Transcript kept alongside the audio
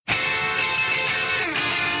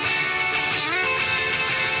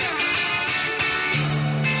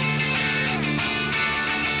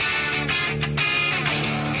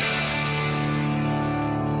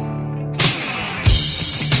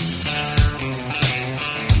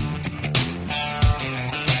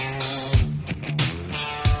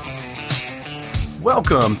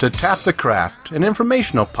Welcome to Tap the Craft, an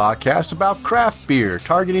informational podcast about craft beer,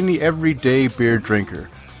 targeting the everyday beer drinker.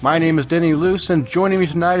 My name is Denny Luce, and joining me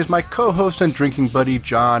tonight is my co-host and drinking buddy,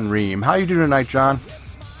 John Ream. How you doing tonight, John?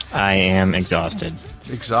 I am exhausted.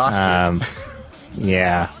 Exhausted?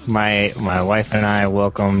 Yeah. My wife and I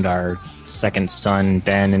welcomed our second son,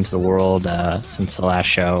 Ben, into the world since the last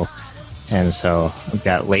show. And so we've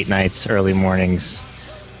got late nights, early mornings.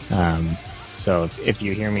 So if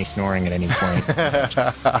you hear me snoring at any point,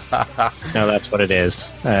 no, that's what it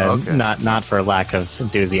is. Okay. Not for lack of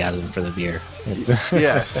enthusiasm for the beer.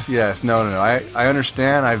 Yes. No. I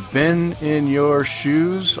understand. I've been in your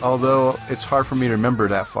shoes, although it's hard for me to remember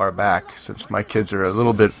that far back since my kids are a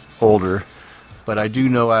little bit older. But I do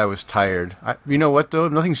know I was tired. You know what, though?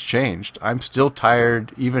 Nothing's changed. I'm still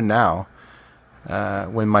tired even now.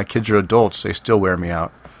 When my kids are adults, they still wear me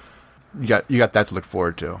out. You got that to look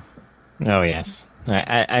forward to. Oh, yes.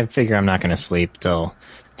 I figure I'm not going to sleep till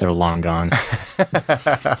they're long gone.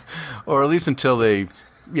 Or at least until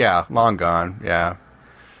long gone. Yeah,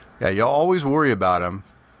 you'll always worry about them,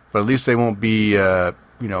 but at least they won't be,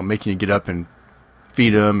 making you get up and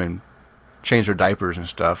feed them and change their diapers and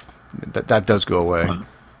stuff. That does go away.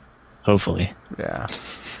 Hopefully. Yeah.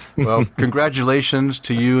 Well, congratulations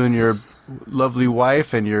to you and your lovely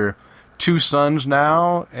wife and your two sons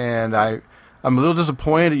now. And I'm a little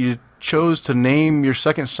disappointed that you chose to name your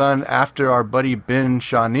second son after our buddy Ben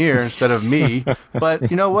Shawnir instead of me. But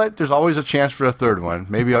you know what? There's always a chance for a third one.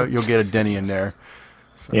 Maybe you'll get a Denny in there.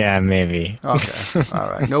 So. Yeah, maybe. Okay. All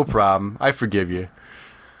right. No problem. I forgive you.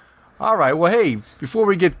 All right. Well, hey, before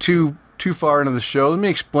we get too far into the show, let me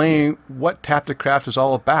explain what Tap the Craft is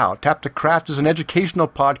all about. Tap the Craft is an educational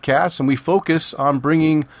podcast, and we focus on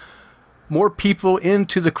bringing more people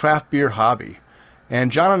into the craft beer hobby. And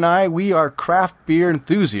John and I, we are craft beer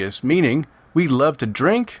enthusiasts, meaning we love to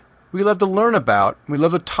drink, we love to learn about, we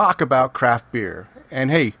love to talk about craft beer. And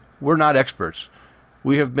hey, we're not experts.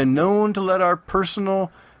 We have been known to let our personal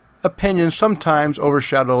opinions sometimes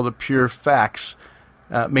overshadow the pure facts,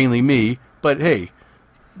 mainly me. But hey,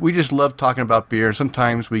 we just love talking about beer, and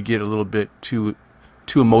sometimes we get a little bit too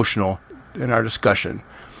emotional in our discussion.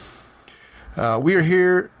 We are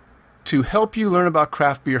here to help you learn about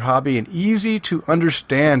craft beer hobby in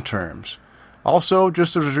easy-to-understand terms. Also,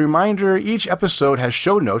 just as a reminder, each episode has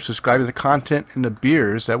show notes describing the content and the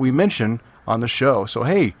beers that we mention on the show. So,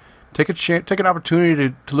 hey, take an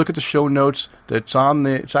opportunity to look at the show notes. It's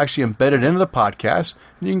actually embedded into the podcast,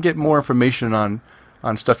 and you can get more information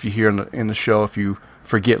on stuff you hear in the show if you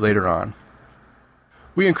forget later on.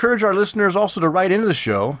 We encourage our listeners also to write into the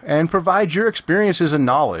show and provide your experiences and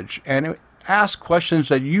knowledge, and ask questions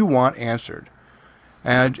that you want answered.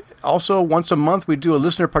 And also, once a month, we do a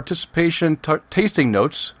listener participation tasting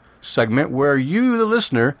notes segment where you, the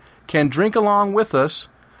listener, can drink along with us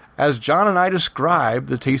as John and I describe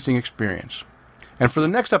the tasting experience. And for the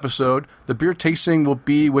next episode, the beer tasting will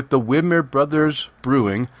be with the Widmer Brothers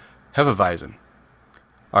Brewing Hefeweizen,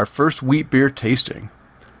 our first wheat beer tasting.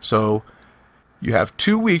 So you have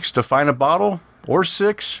 2 weeks to find a bottle or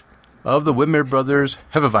 6 of the Widmer Brothers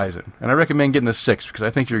Hefeweizen. And I recommend getting the 6 because I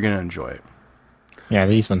think you're going to enjoy it. Yeah,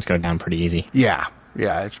 these ones go down pretty easy. Yeah,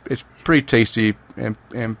 it's pretty tasty and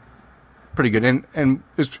pretty good. And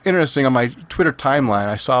it's interesting, on my Twitter timeline,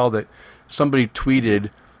 I saw that somebody tweeted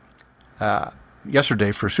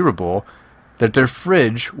yesterday for Super Bowl that their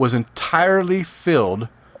fridge was entirely filled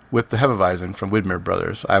with the Hefeweizen from Widmer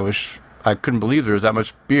Brothers. I couldn't believe there was that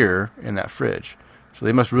much beer in that fridge. So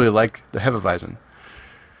they must really like the Hefeweizen.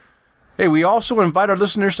 Hey, we also invite our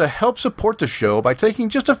listeners to help support the show by taking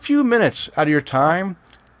just a few minutes out of your time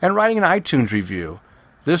and writing an iTunes review.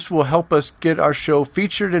 This will help us get our show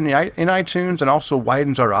featured in iTunes and also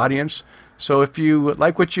widens our audience. So if you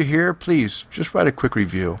like what you hear, please just write a quick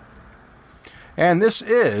review. And this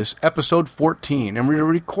is episode 14, and we're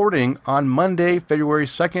recording on Monday, February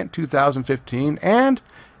 2nd, 2015. And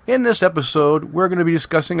in this episode, we're going to be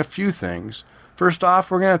discussing a few things. First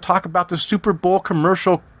off, we're going to talk about the Super Bowl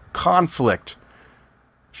commercial conflict.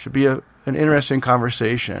 Should be an interesting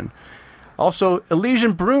conversation. Also,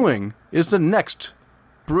 Elysian Brewing is the next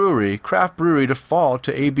craft brewery to fall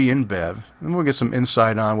to AB InBev. And we'll get some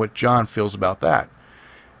insight on what John feels about that.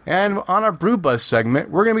 And on our Brew Buzz segment,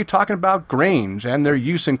 we're going to be talking about grains and their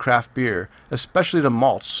use in craft beer, especially the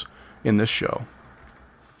malts in this show.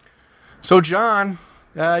 So, John,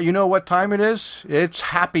 you know what time it is? It's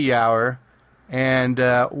happy hour. And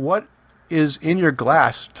what is in your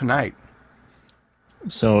glass tonight?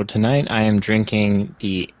 So tonight I am drinking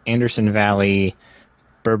the Anderson Valley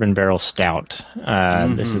Bourbon Barrel Stout.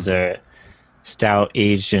 This is a stout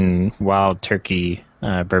aged in wild turkey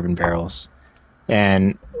bourbon barrels.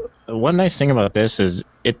 And one nice thing about this is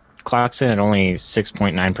it clocks in at only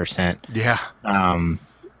 6.9%. Yeah.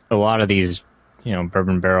 A lot of these,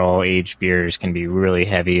 bourbon barrel aged beers can be really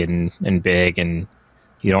heavy and big, and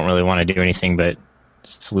you don't really want to do anything but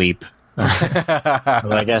sleep.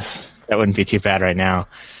 Well, I guess that wouldn't be too bad right now.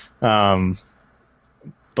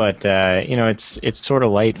 But it's sort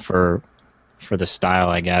of light for the style,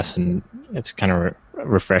 I guess, and it's kind of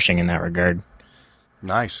refreshing in that regard.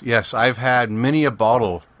 Nice. Yes, I've had many a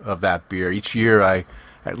bottle of that beer. Each year I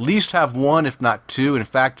at least have one, if not two. In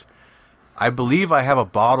fact, I believe I have a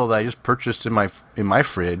bottle that I just purchased in my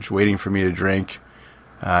fridge waiting for me to drink.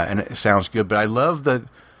 And it sounds good, but I love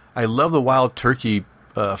the wild turkey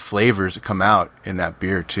flavors that come out in that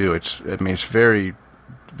beer too. It's very,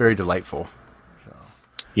 very delightful.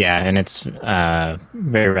 Yeah, and it's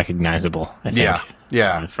very recognizable, I think.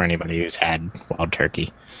 Yeah. For anybody who's had wild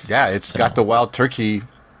turkey. Yeah, it's got the wild turkey.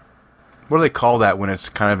 What do they call that when it's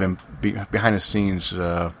kind of behind the scenes?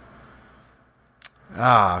 Like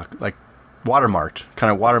watermarked,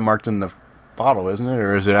 kind of watermarked in the bottle, isn't it?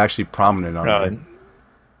 Or is it actually prominent on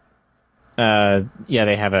it? Yeah,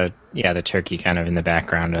 they have the turkey kind of in the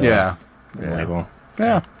background of the label.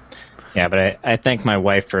 Yeah. Yeah, but I thank my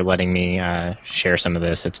wife for letting me share some of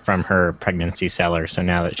this. It's from her pregnancy cellar, so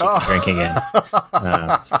now that she can drink again,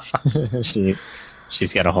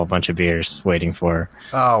 she's got a whole bunch of beers waiting for her.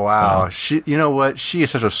 Oh, wow. So. You know what? She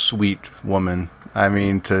is such a sweet woman. I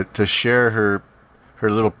mean, to share her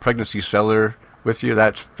little pregnancy cellar with you,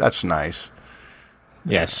 that's nice.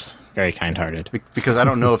 Yes, very kind-hearted. Because I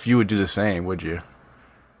don't know if you would do the same, would you?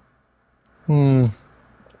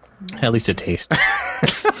 At least a taste.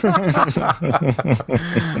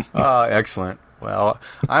 Excellent. Well,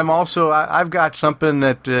 I've got something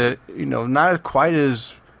that not quite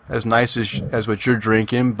as nice as what you're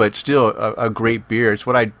drinking, but still a great beer. It's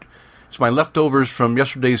my leftovers from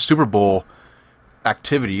yesterday's Super Bowl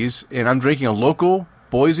activities, and I'm drinking a local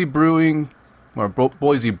Boise Brewery,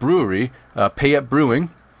 Payette Brewing,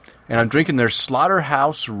 and I'm drinking their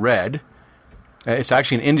Slaughterhouse Red. It's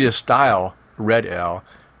actually an India style red ale.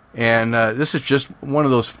 And this is just one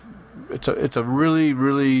of those. It's a really,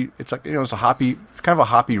 really. It's like it's a hoppy, kind of a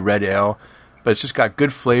hoppy red ale, but it's just got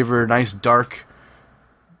good flavor, nice dark,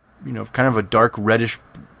 kind of a dark reddish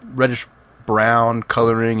brown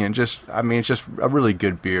coloring, and it's just a really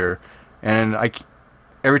good beer. And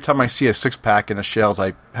every time I see a 6-pack in the shelves,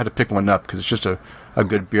 I had to pick one up because it's just a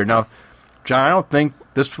good beer. Now, John, I don't think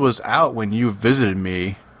this was out when you visited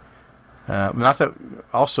me. Not that.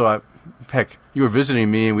 Also, heck, you were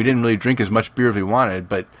visiting me, and we didn't really drink as much beer as we wanted,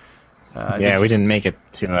 but... we didn't make it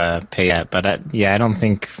to Payette, but I don't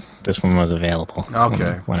think this one was available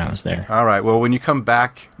when I was there. All right, well, when you come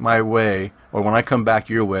back my way, or when I come back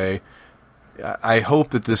your way, I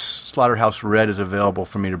hope that this Slaughterhouse Red is available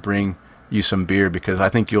for me to bring you some beer, because I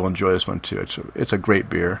think you'll enjoy this one, too. It's a great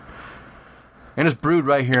beer. And it's brewed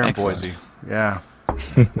right here in Boise. Yeah.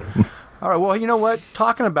 All right, well, you know what?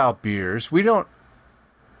 Talking about beers, we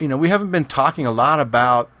haven't been talking a lot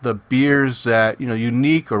about the beers that,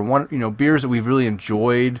 unique or beers that we've really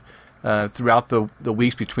enjoyed throughout the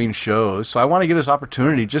weeks between shows. So I want to give this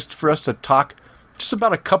opportunity just for us to talk just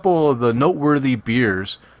about a couple of the noteworthy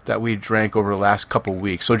beers that we drank over the last couple of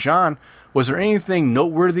weeks. So, John, was there anything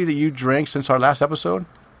noteworthy that you drank since our last episode?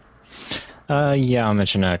 Yeah, I'll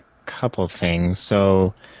mention a couple of things.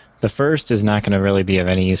 So the first is not going to really be of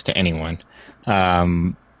any use to anyone.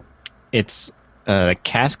 It's a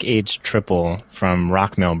cask-aged triple from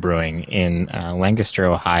Rockmill Brewing in Lancaster,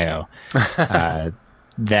 Ohio,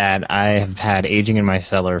 that I have had aging in my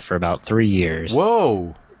cellar for about 3 years.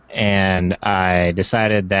 Whoa! And I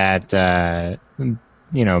decided that,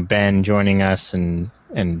 Ben joining us and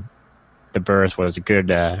the birth was a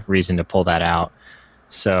good reason to pull that out.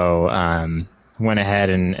 So went ahead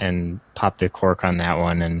and popped the cork on that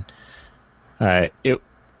one, and it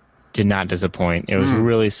did not disappoint. It was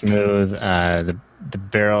really smooth. The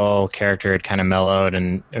barrel character had kind of mellowed,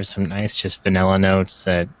 and there was some nice just vanilla notes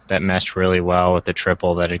that meshed really well with the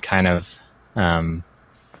triple. That had kind of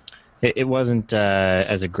it wasn't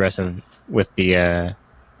as aggressive with the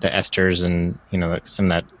esters and some of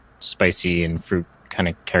that spicy and fruit kind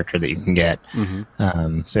of character that you can get.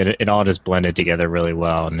 So it all just blended together really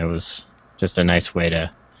well, and it was just a nice way to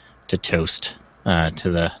toast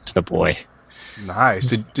to the boy.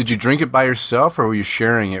 Nice. Did you drink it by yourself, or were you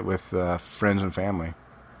sharing it with friends and family?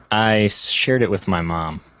 I shared it with my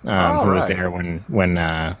mom, who was there when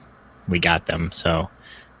we got them. So,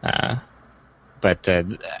 this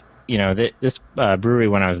brewery,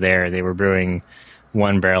 when I was there, they were brewing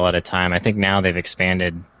one barrel at a time. I think now they've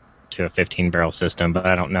expanded to a 15-barrel system, but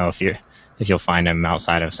I don't know if if you'll find them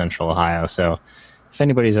outside of Central Ohio. So if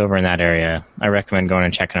anybody's over in that area, I recommend going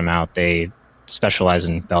and checking them out. They specialize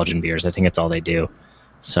in Belgian beers. I think it's all they do.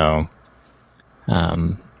 So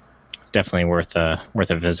definitely worth a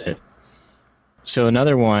visit. So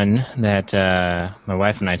another one that my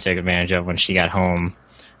wife and I took advantage of when she got home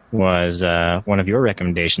was one of your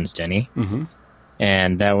recommendations, Denny. Mm-hmm.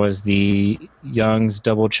 And that was the Young's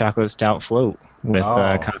Double Chocolate Stout Float with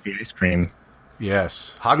coffee ice cream.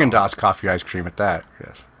 Yes. Haagen-Dazs coffee ice cream at that.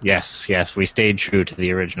 Yes. Yes. We stayed true to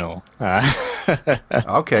the original.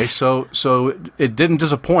 Okay, so it didn't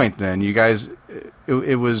disappoint then. You guys,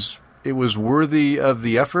 it was worthy of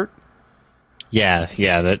the effort? Yeah.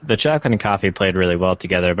 The chocolate and coffee played really well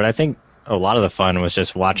together, but I think a lot of the fun was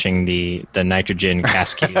just watching the nitrogen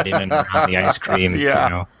cascade in and around the ice cream. Yeah. You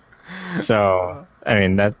know? So, I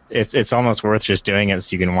mean, that it's almost worth just doing it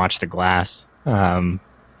so you can watch the glass.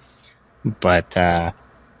 But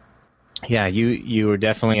yeah, you were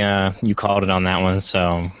definitely you called it on that one,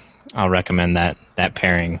 so I'll recommend that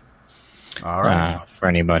pairing. All right. For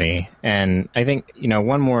anybody. And I think,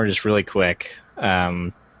 one more just really quick.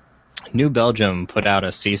 New Belgium put out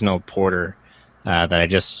a seasonal porter that I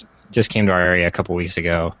just came to our area a couple weeks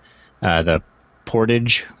ago. The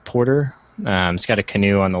Portage Porter. It's got a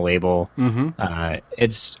canoe on the label. Mm-hmm.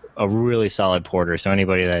 It's a really solid porter, so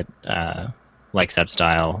anybody that likes that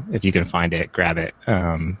style, if you can find it, grab it.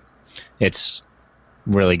 It's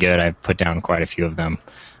really good. I've put down quite a few of them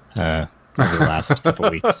over the last couple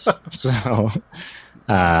weeks. So,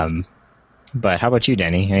 but how about you,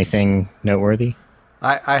 Denny? Anything noteworthy?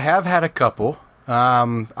 I have had a couple.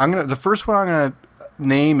 The first one I'm gonna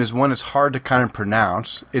name is one that's hard to kind of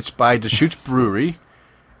pronounce. It's by Deschutes Brewery.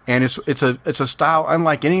 And it's a style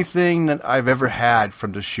unlike anything that I've ever had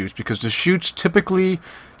from Deschutes, because Deschutes typically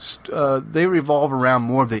they revolve around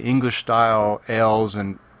more of the English style ales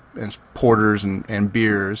and porters and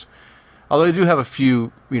beers. Although they do have a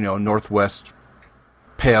few Northwest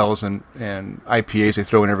pales and IPAs they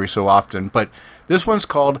throw in every so often. But this one's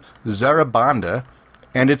called Zarabanda,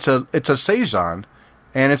 and it's a saison,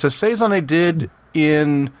 and it's a saison they did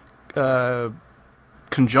in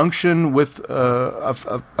conjunction with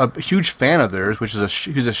a huge fan of theirs, which is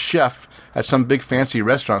who's a chef at some big fancy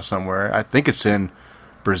restaurant somewhere. I think it's in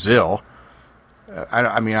Brazil.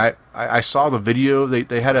 I saw the video.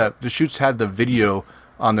 Deschutes had the video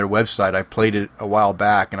on their website. I played it a while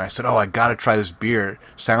back, and I said, "Oh, I got to try this beer. It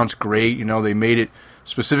sounds great." They made it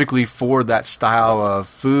specifically for that style of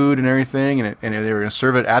food and everything, and they were going to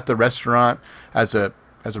serve it at the restaurant as a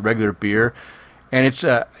regular beer, and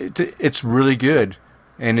it's really good.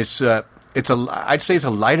 And I'd say it's a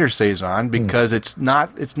lighter saison because it's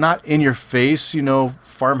not in your face,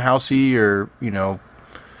 farmhousey or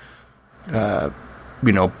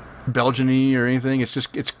Belgian-y or anything.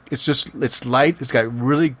 It's light. It's got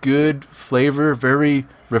really good flavor, very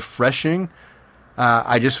refreshing.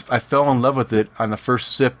 I fell in love with it on the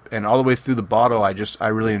first sip, and all the way through the bottle, I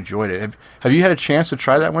really enjoyed it. Have you had a chance to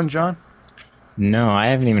try that one, John? No, I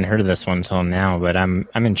haven't even heard of this one until now, but I'm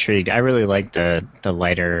intrigued. I really like the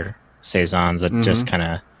lighter saisons that just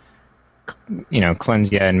kind of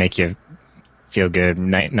cleanse you and make you feel good,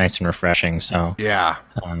 nice and refreshing. So yeah,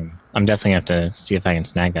 I'm definitely going to have to see if I can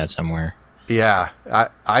snag that somewhere. Yeah,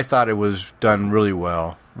 I thought it was done really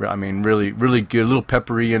well. I mean, really, really good. A little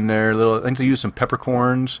peppery in there. I think they used some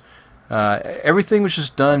peppercorns. Everything was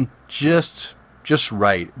just done just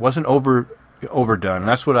right. It wasn't overdone, and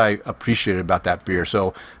that's what I appreciated about that beer.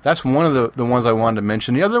 So that's one of the ones I wanted to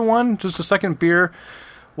mention. The other one, just the second beer,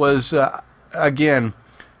 was again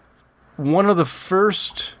one of the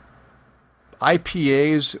first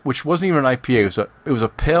IPAs, which wasn't even an IPA. It was a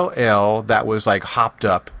pale ale that was like hopped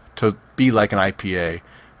up to be like an IPA.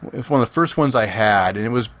 It's one of the first ones I had, and it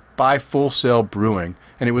was by Full Sail Brewing,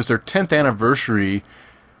 and it was their 10th anniversary.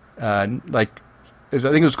 I think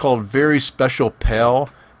it was called Very Special Pale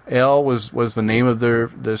Ale was the name of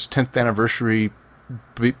this 10th anniversary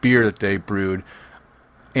beer that they brewed,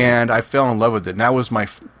 and I fell in love with it. And that was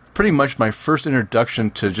pretty much my first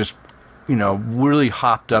introduction to just really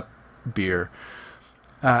hopped up beer.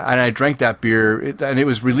 And I drank that beer, and it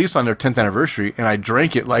was released on their 10th anniversary, and I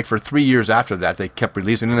drank it like for 3 years after that. They kept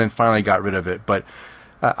releasing, and then finally got rid of it. But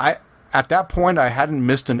at that point, I hadn't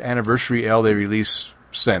missed an anniversary ale they released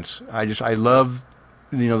since. I love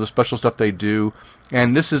the special stuff they do,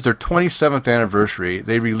 and this is their 27th anniversary.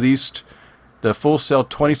 They released the Full Sail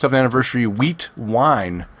 27th anniversary wheat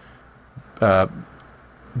wine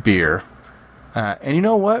beer, and you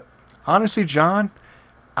know what? Honestly, John,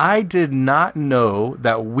 I did not know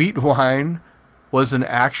that wheat wine was an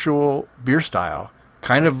actual beer style.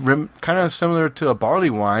 kind of similar to a barley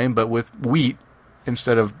wine, but with wheat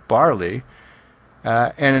instead of barley.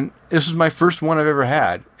 And this is my first one I've ever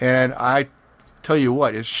had, and I tell you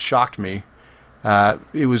what, it shocked me.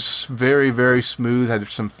 It was very, very smooth, had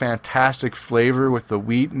some fantastic flavor with the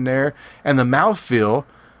wheat in there, and the mouthfeel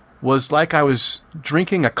was like I was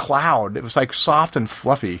drinking a cloud. It was like soft and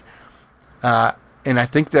fluffy. And I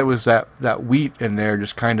think that was that wheat in there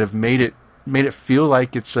just kind of made it feel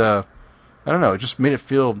like it's I don't know, it just made it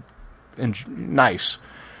feel nice.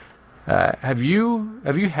 Have you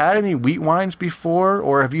had any wheat wines before,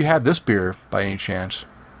 or have you had this beer by any chance?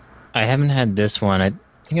 I haven't had this one. I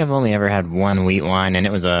think I've only ever had one wheat wine, and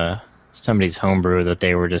it was somebody's homebrew that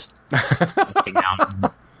they were just putting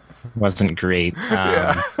out. Wasn't great.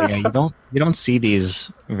 Yeah, you don't see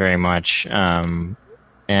these very much, and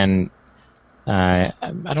I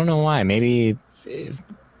don't know why. Maybe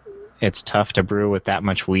it's tough to brew with that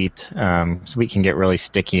much wheat. So wheat can get really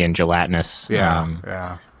sticky and gelatinous.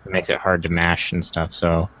 Yeah. It makes it hard to mash and stuff.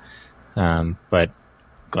 So, but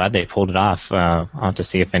glad they pulled it off. I'll have to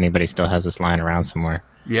see if anybody still has this line around somewhere.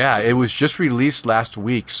 Yeah, it was just released last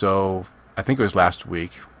week, so I think it was last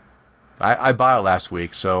week. I bought it last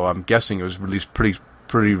week, so I'm guessing it was released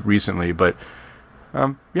pretty recently. But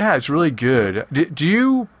yeah, it's really good. Do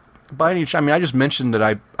you, by any chance? I mean, I just mentioned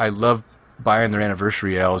that I love buying their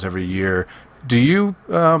anniversary ales every year. Do you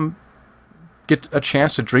get a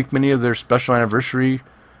chance to drink many of their special anniversary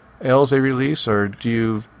ales they release, or do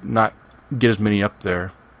you not get as many up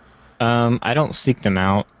there? I don't seek them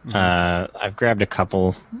out. I've grabbed a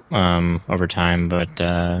couple over time, but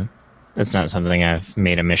it's not something I've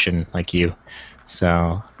made a mission like you.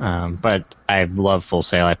 So, but I love Full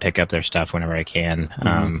Sail. I pick up their stuff whenever I can,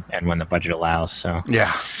 and when the budget allows. So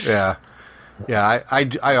yeah.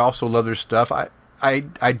 I also love their stuff.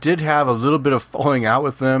 I did have a little bit of falling out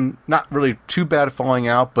with them. Not really too bad falling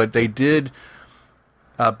out, but they did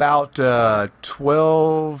about 10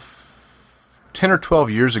 or 12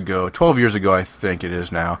 years ago. 12 years ago, I think it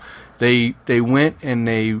is now. They went and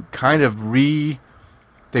they kind of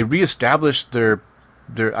reestablished their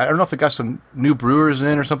I don't know if they got some new brewers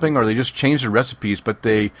in or something, or they just changed the recipes, but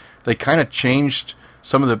they kind of changed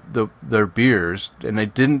some of their beers, and they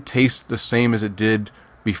didn't taste the same as it did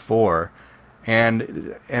before.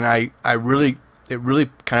 And it really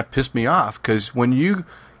kind of pissed me off, because when you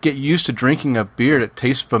get used to drinking a beer that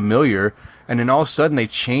tastes familiar, and then all of a sudden they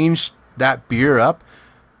change that beer up,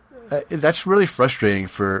 that's really frustrating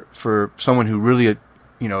for someone who really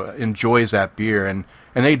enjoys that beer. And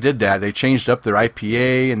they did that. They changed up their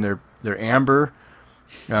IPA and their amber.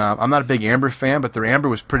 I'm not a big amber fan, but their amber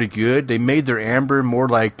was pretty good. They made their amber more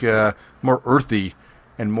like more earthy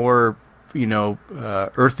and more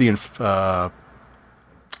earthy and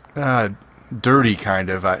dirty kind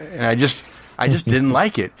of. And I just didn't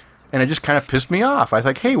like it, and it just kind of pissed me off. I was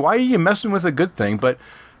like, hey, why are you messing with a good thing? But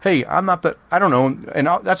hey, I don't know, and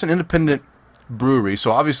that's an independent brewery,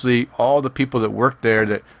 so obviously all the people that work there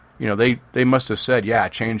that. They must have said, yeah,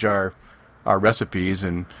 change our recipes,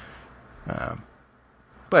 and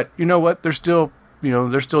but you know what? They're still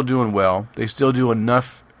doing well. They still do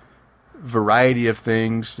enough variety of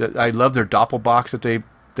things. That I love their Doppelbocks that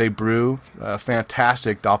they brew.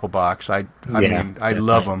 Fantastic Doppelbocks. I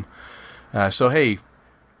love them. So hey,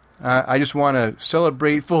 I just want to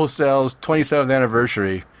celebrate Full Sail's 27th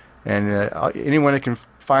anniversary, and anyone that can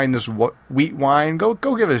find this wheat wine, go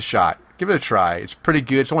give it a shot. Give it a try. It's pretty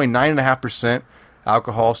good. It's only 9.5%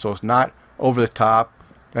 alcohol, so it's not over the top,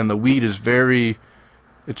 and the wheat is very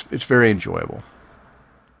enjoyable.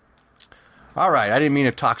 All right, I didn't mean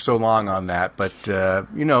to talk so long on that, but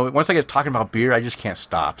once I get talking about beer, I just can't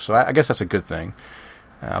stop. So I guess that's a good thing.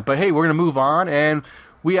 But hey, we're going to move on, and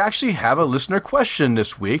we actually have a listener question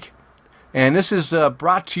this week, and this is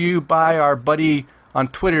brought to you by our buddy on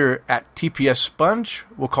Twitter at TPS Sponge.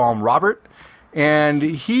 We'll call him Robert. And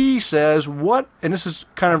he says, and this is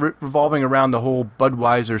kind of revolving around the whole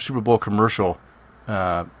Budweiser Super Bowl commercial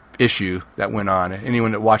issue that went on.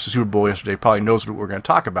 Anyone that watched the Super Bowl yesterday probably knows what we're going to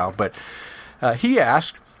talk about. But he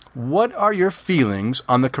asked, what are your feelings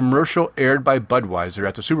on the commercial aired by Budweiser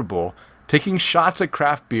at the Super Bowl, taking shots at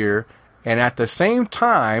craft beer and at the same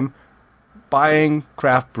time buying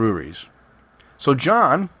craft breweries? So,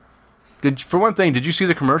 John, for one thing, did you see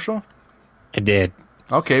the commercial? I did.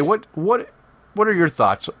 Okay, what are your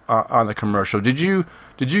thoughts on the commercial? Did you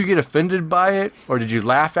get offended by it, or did you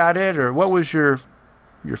laugh at it, or what was your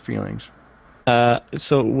feelings?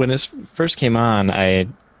 So when it first came on,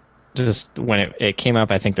 when it came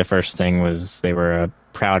up, I think the first thing was they were a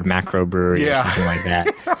proud macro brewery or something like that,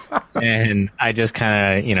 and I just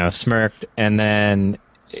kind of smirked, and then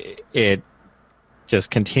it just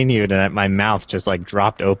continued, and my mouth just like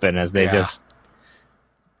dropped open as they just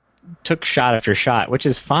took shot after shot, which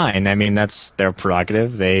is fine. I mean, that's their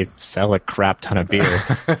prerogative. They sell a crap ton of beer.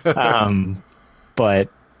 But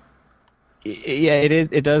yeah,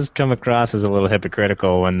 it does come across as a little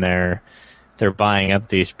hypocritical when they're buying up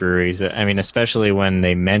these breweries. I mean, especially when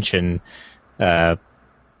they mention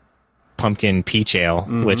pumpkin peach ale,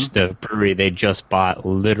 which the brewery they just bought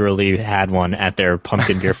literally had one at their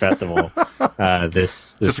pumpkin beer festival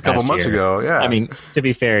this just a couple months ago. Yeah, I mean, to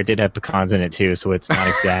be fair, it did have pecans in it too, so it's not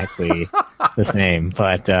exactly the same.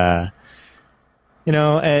 But I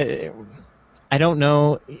don't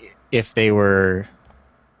know if they were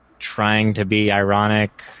trying to be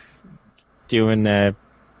ironic, doing the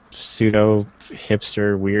pseudo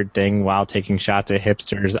hipster weird thing while taking shots at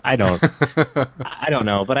hipsters. I don't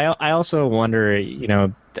know, but I also wonder,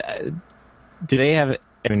 do they have,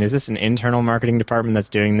 I mean, is this an internal marketing department that's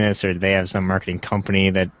doing this, or do they have some marketing company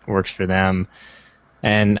that works for them?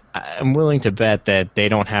 And I'm willing to bet that they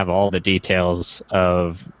don't have all the details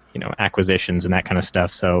of, acquisitions and that kind of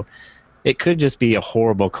stuff. So it could just be a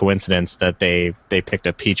horrible coincidence that they picked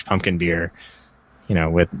a peach pumpkin beer,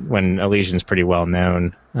 when Elysian's pretty well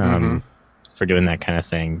known for doing that kind of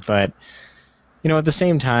thing. But, at the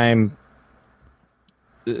same time,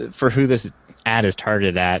 for who this ad is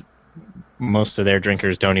targeted at, most of their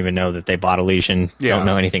drinkers don't even know that they bought Elysian, don't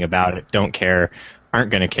know anything about it, don't care, aren't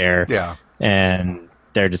going to care. Yeah. And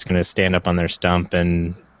they're just going to stand up on their stump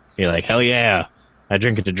and be like, hell yeah, I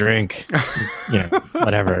drink it to drink,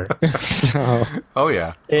 whatever. So,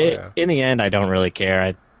 in the end, I don't really care.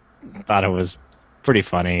 I thought it was pretty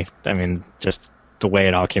funny. I mean, just the way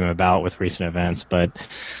it all came about with recent events, but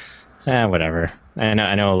whatever. I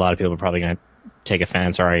know a lot of people are probably going to take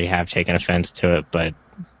offense or already have taken offense to it, but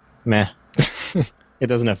meh. It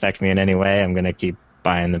doesn't affect me in any way. I'm going to keep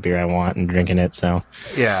buying the beer I want and drinking it. So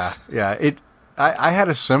yeah. I had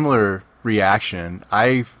a similar reaction.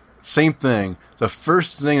 Same thing. The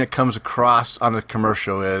first thing that comes across on the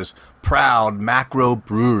commercial is proud Macro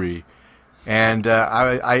Brewery. And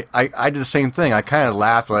I did the same thing. I kind of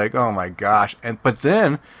laughed like, oh my gosh. But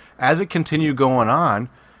then, as it continued going on,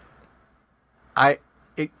 my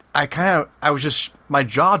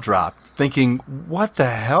jaw dropped, thinking, what the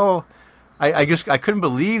hell? I couldn't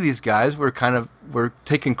believe these guys were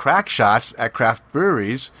taking crack shots at craft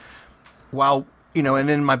breweries, while and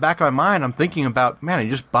in my back of my mind, I'm thinking about, man, I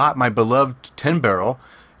just bought my beloved 10 Barrel,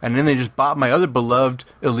 and then they just bought my other beloved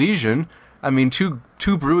Elysian. I mean, two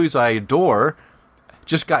breweries I adore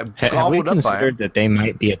just got gobbled up by them. Have we considered that they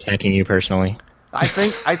might be attacking you personally? I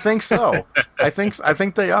think so. I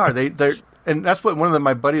think they are. They're and that's what one of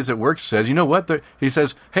my buddies at work says. You know what? He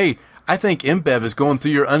says, hey, I think InBev is going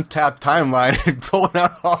through your Untapped timeline and pulling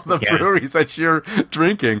out all the breweries that you're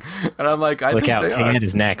drinking. And I'm like, I Look think out, they are. Pan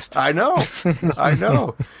is next. I know.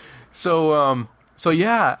 So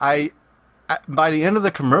yeah, I by the end of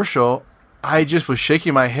the commercial, I just was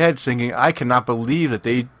shaking my head, thinking, I cannot believe that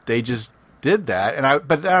they just did that.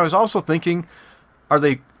 But I was also thinking, are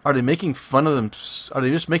they making fun of them? Are they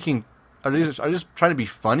just trying to be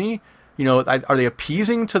funny? Are they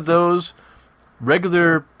appeasing to those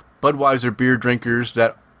regular Budweiser beer drinkers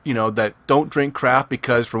that don't drink craft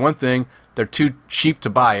because, for one thing, they're too cheap to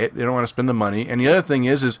buy it. They don't want to spend the money. And the other thing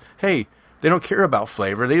is hey, they don't care about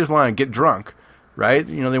flavor. They just want to get drunk, right?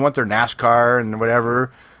 They want their NASCAR and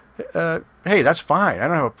whatever. Hey, that's fine. I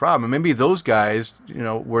don't have a problem. And maybe those guys,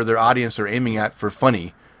 were their audience they're aiming at for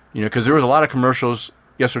funny, because there was a lot of commercials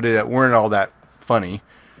yesterday that weren't all that funny.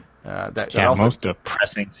 Most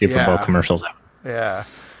depressing Super Bowl commercials ever. Yeah.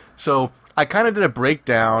 So I kind of did a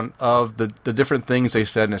breakdown of the different things they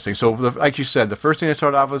said in this thing. So, like you said, the first thing they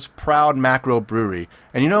started off was proud Macro Brewery.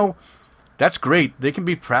 And that's great. They can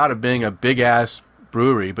be proud of being a big-ass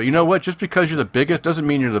brewery. But you know what? Just because you're the biggest doesn't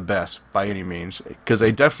mean you're the best by any means. Because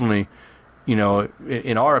they definitely, in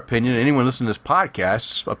our opinion, anyone listening to this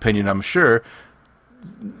podcast's opinion, I'm sure,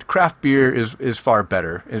 craft beer is far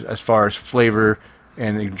better as far as flavor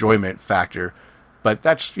and enjoyment factor. But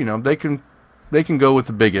that's, they can go with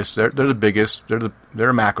the biggest. They're the biggest. They're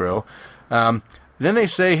a macro. Then they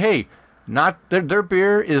say, hey, their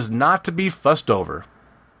beer is not to be fussed over.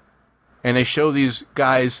 And they show these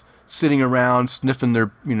guys sitting around sniffing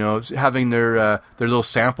their, having their little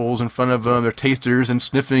samples in front of them, their tasters, and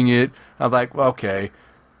sniffing it. I was like, well, okay,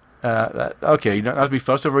 you don't have to be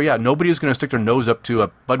fussed over. Yeah, nobody is going to stick their nose up to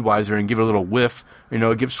a Budweiser and give it a little whiff,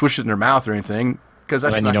 swish it in their mouth or anything. Because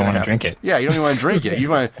that's when you don't want to drink it. Yeah, you don't even want to drink it.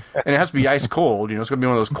 And it has to be ice cold. It's going to be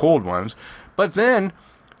one of those cold ones. But then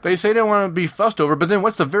they say they don't want to be fussed over. But then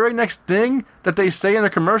what's the very next thing that they say in the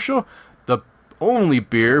commercial? The only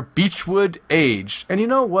beer, Beechwood aged. And you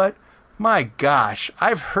know what? My gosh,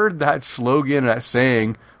 I've heard that slogan, that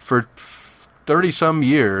saying for 30-some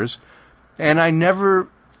years, and I never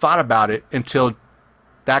thought about it until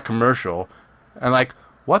that commercial. And like,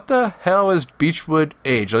 what the hell is Beechwood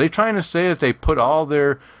aged? Are they trying to say that they put all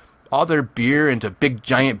their beer into big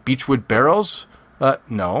giant Beechwood barrels?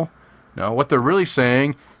 No. What they're really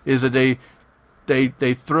saying is that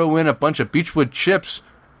they throw in a bunch of Beechwood chips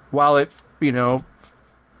while it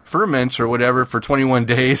ferments or whatever for 21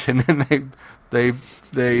 days, and then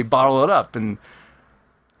they bottle it up.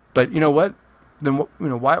 But you know what? Then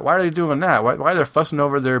why are they doing that? Why are they fussing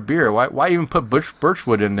over their beer? Why even put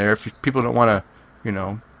Birchwood in there if people don't want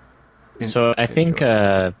to So I think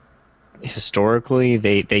historically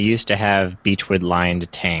they used to have Beechwood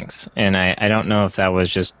lined tanks, and I don't know if that was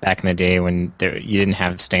just back in the day when you didn't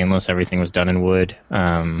have stainless, everything was done in wood.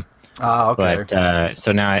 Okay. But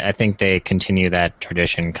so now I think they continue that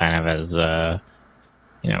tradition kind of as a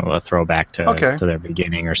throwback to their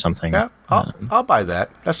beginning or something. Yeah, I'll buy that.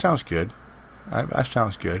 That sounds good. That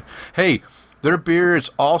sounds good. Hey, their beer is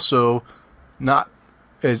also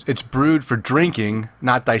it's brewed for drinking,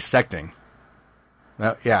 not dissecting.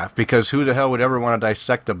 Yeah, because who the hell would ever want to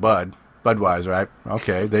dissect a Budweiser, right?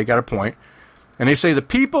 Okay, they got a point. And they say the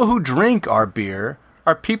people who drink our beer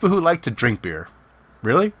are people who like to drink beer.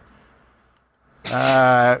 Really?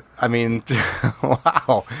 I mean,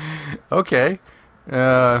 wow. Okay.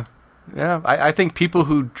 Yeah, I think people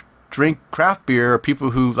who drink craft beer are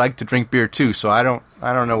people who like to drink beer too. So I don't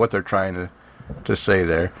know what they're trying to say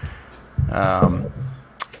there.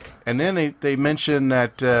 And then they mention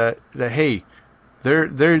that hey,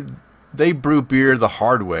 they brew beer the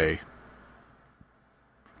hard way.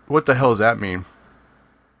 What the hell does that mean?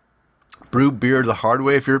 Brew beer the hard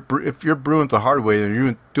way? If you're brewing it the hard way, then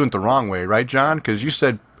you're doing it the wrong way, right, John? Because you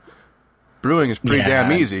said brewing is pretty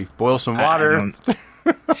damn easy. Boil some water.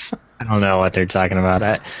 I don't know what they're talking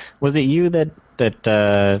about. Was it you that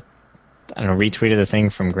I don't know, retweeted the thing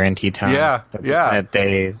from Grand Teton? Yeah. That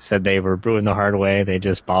they said they were brewing the hard way. They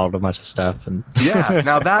just bottled a bunch of stuff. And yeah.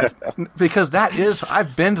 Now because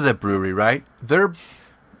I've been to the brewery, right?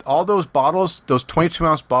 All those bottles, those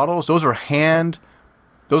 22-ounce bottles, those are hand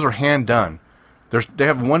done. They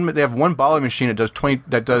have one bottling machine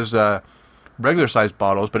that does regular sized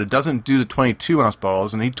bottles, but it doesn't do the 22-ounce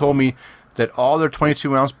bottles. And he told me that all their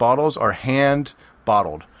 22-ounce bottles are hand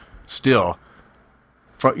bottled still.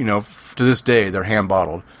 To this day, they're hand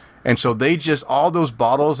bottled. And so all those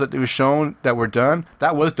bottles that they were shown that were done,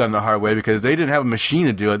 that was done the hard way because they didn't have a machine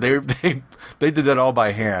to do it. They did that all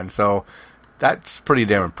by hand. So that's pretty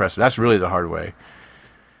damn impressive. That's really the hard way.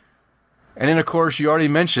 And then, of course, you already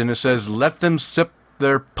mentioned, it says, let them sip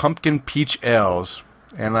their pumpkin peach ales.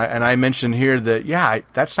 And I mentioned here that,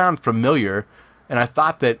 that sounds familiar. And I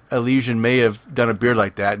thought that Elysian may have done a beer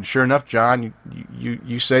like that. And sure enough, John,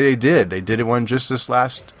 you say they did. They did one just this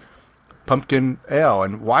last pumpkin ale.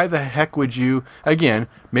 And why the heck would you... Again,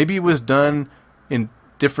 maybe it was done in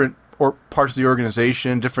different parts of the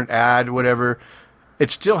organization, different ad, whatever.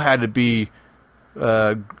 It still had to be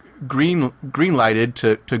green lighted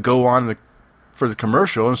to go on for the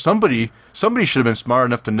commercial. And somebody should have been smart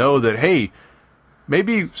enough to know that, hey,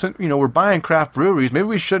 maybe, we're buying craft breweries. Maybe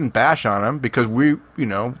we shouldn't bash on them because we're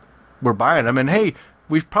buying them. And hey,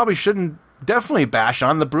 we probably shouldn't definitely bash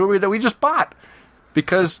on the brewery that we just bought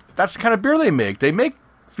because that's the kind of beer they make. They make,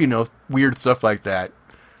 weird stuff like that.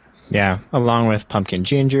 Yeah, along with pumpkin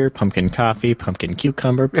ginger, pumpkin coffee, pumpkin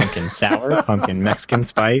cucumber, pumpkin sour, pumpkin Mexican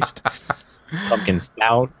spiced, pumpkin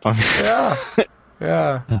stout. Yeah.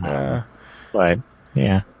 But,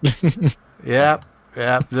 yeah. Yeah.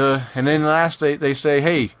 Yeah, and then last they say,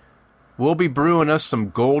 hey, we'll be brewing us some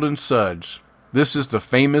Golden Suds. This is the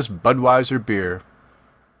famous Budweiser beer.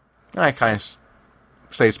 And I kind of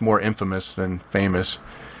say it's more infamous than famous.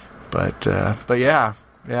 But yeah,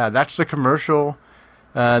 that's the commercial.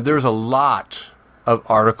 There's a lot of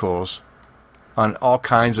articles on all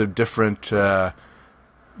kinds of different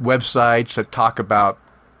websites that talk about,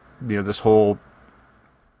 this whole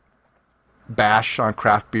bash on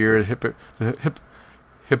craft beer, the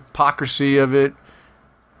hypocrisy of it,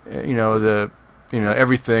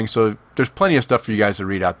 everything. So there's plenty of stuff for you guys to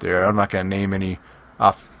read out there. I'm not going to name any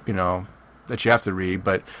off, that you have to read,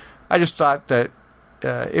 but I just thought that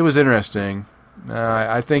it was interesting.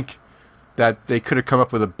 I think that they could have come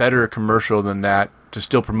up with a better commercial than that to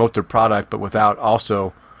still promote their product, but without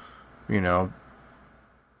also,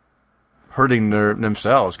 hurting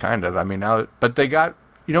themselves, kind of. I mean, but they got,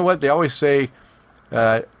 what they always say.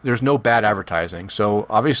 There's no bad advertising, so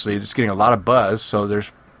obviously it's getting a lot of buzz. So there's,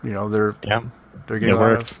 they're getting It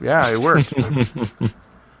worked. Yeah, it worked.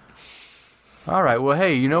 All right. Well,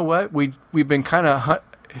 hey, you know what? We've been kind of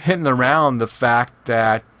hitting around the fact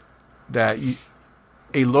that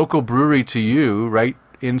a local brewery to you, right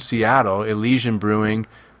in Seattle, Elysian Brewing,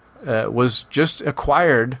 was just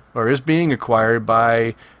acquired or is being acquired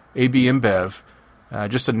by AB InBev.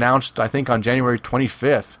 Just announced, I think, on January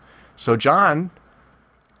 25th. So, John,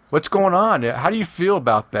 what's going on? How do you feel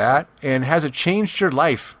about that? And has it changed your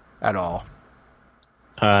life at all?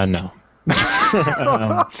 No.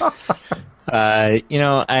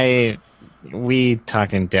 We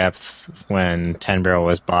talked in depth when 10 Barrel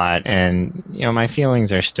was bought, and my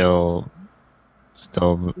feelings are still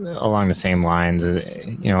along the same lines.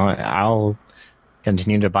 I'll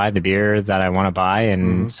continue to buy the beer that I want to buy,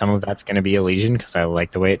 and some of that's going to be Elysian because I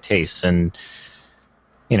like the way it tastes. And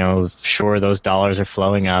sure, those dollars are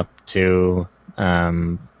flowing up to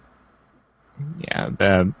the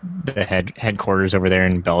headquarters over there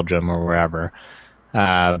in Belgium or wherever.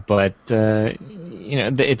 But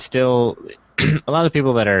it's still a lot of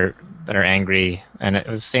people that are angry, and it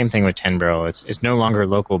was the same thing with 10 Barrel. It's no longer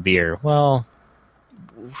local beer. Well,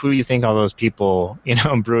 who do you think all those people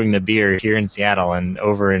brewing the beer here in Seattle and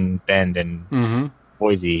over in Bend and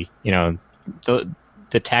Boise? The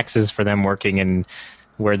taxes for them working in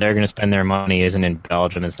where they're going to spend their money isn't in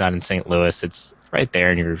Belgium. It's not in St. Louis. It's right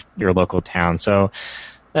there in your local town. So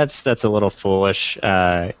that's a little foolish.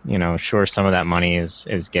 Sure, some of that money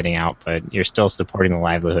is getting out, but you're still supporting the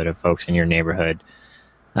livelihood of folks in your neighborhood.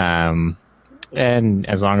 And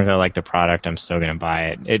as long as I like the product, I'm still going to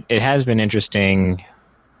buy it. It has been interesting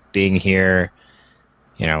being here,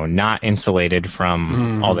 not insulated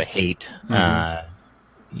from all the hate. I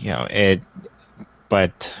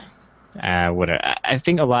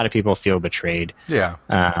think a lot of people feel betrayed. Yeah.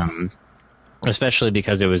 Especially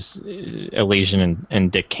because it was Elysian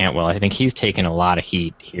and Dick Cantwell. I think he's taken a lot of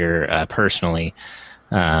heat here personally.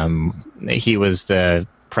 He was the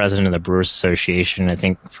president of the Brewers Association, I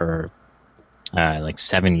think, for like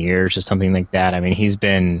 7 years or something like that. I mean, he's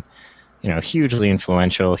been, hugely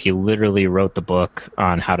influential. He literally wrote the book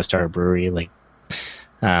on how to start a brewery,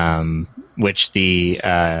 which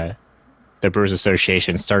the Brewers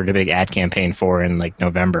Association started a big ad campaign for in like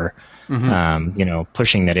November.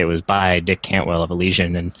 Pushing that it was by Dick Cantwell of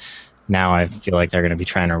Elysian, and now I feel like they're going to be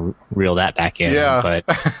trying to reel that back in. Yeah. But,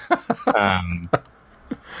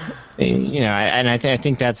 I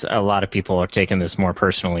think that's a lot of people are taking this more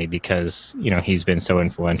personally because, he's been so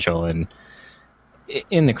influential in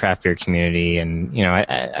the craft beer community, and,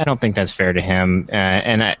 I don't think that's fair to him.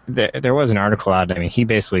 There was an article out, he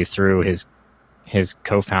basically threw his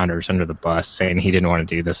co-founders under the bus saying he didn't want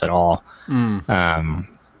to do this at all.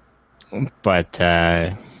 But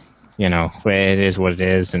it is what it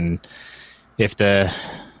is, and if the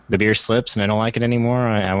beer slips and I don't like it anymore,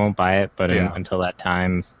 I won't buy it. But until that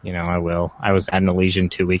time, I will. I was at an Elysian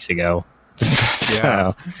 2 weeks ago,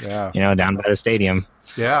 down by the stadium.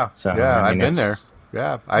 Yeah, so, I've been there.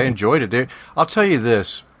 Yeah, I enjoyed it. I'll tell you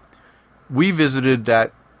this: we visited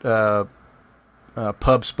that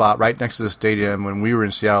pub spot right next to the stadium when we were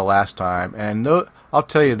in Seattle last time, and I'll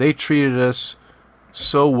tell you, they treated us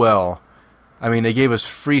so well. They gave us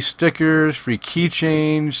free stickers, free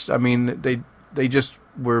keychains. They just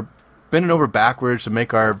were bending over backwards to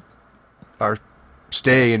make our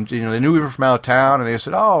stay, and they knew we were from out of town, and they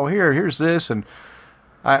said, "Oh, here's this," and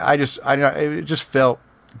it just felt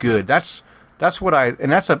good. That's what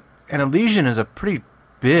and Elysian is a pretty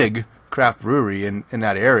big craft brewery in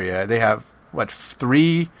that area. They have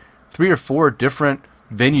three or four different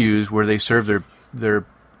venues where they serve their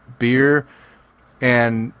beer.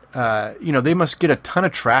 And, they must get a ton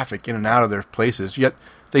of traffic in and out of their places, yet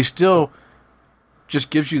they still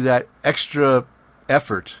just gives you that extra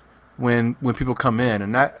effort when people come in.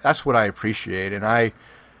 And that's what I appreciate. And I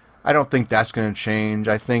don't think that's going to change.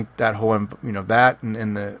 I think that whole, that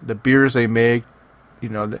and the beers they make,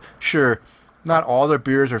 sure, not all their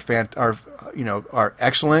beers are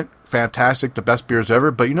excellent, fantastic, the best beers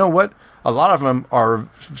ever. But you know what? A lot of them are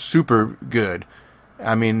super good.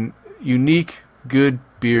 Unique, good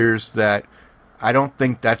beers that I don't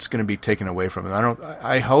think that's going to be taken away from them.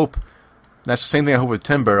 I hope that's the same thing I hope with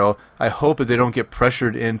 10 Barrel. I hope that they don't get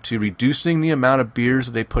pressured into reducing the amount of beers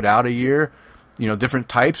that they put out a year, different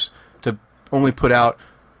types, to only put out,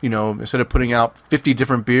 instead of putting out 50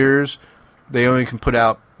 different beers, they only can put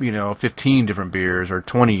out, 15 different beers or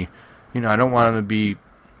 20. I don't want them to be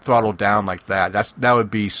throttled down like that. That would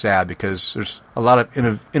be sad because there's a lot of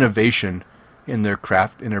innovation in their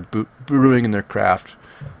craft, in their brewing and their craft.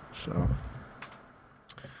 So,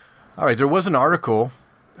 all right, there was an article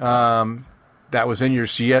that was in your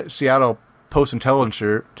Seattle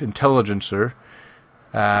Post-Intelligencer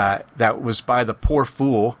that was by the Poor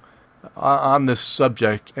Fool on this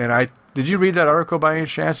subject. And did you read that article by any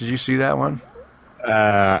chance? Did you see that one?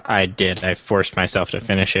 I did. I forced myself to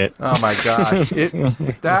finish it. Oh my gosh,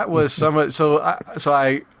 that was some. So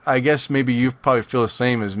I guess maybe you probably feel the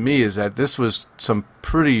same as me. Is that this was some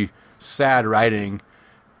pretty sad writing.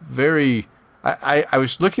 Very. I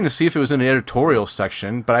was looking to see if it was in the editorial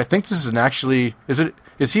section, but I think this is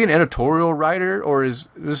is he an editorial writer, or is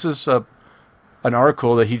an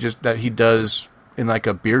article that he does in like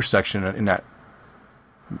a beer section in that.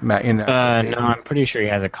 No, I'm pretty sure he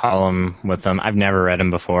has a column with them. I've never read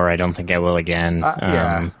him before. I don't think I will again.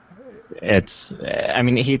 Yeah.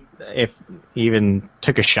 He even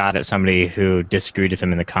took a shot at somebody who disagreed with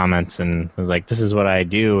him in the comments and was like, "This is what I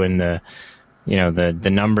do," and the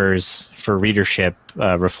numbers for readership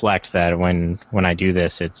reflect that when I do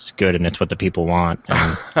this, it's good and it's what the people want.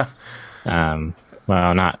 And,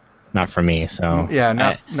 well, not for me. So yeah,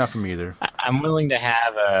 not for me either. I'm willing to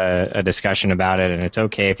have a discussion about it, and it's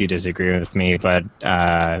okay if you disagree with me. But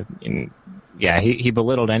he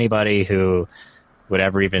belittled anybody who would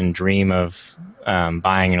ever even dream of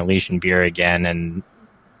buying an Elysian beer again, and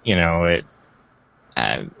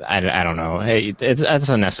I don't know. That's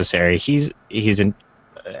unnecessary. He's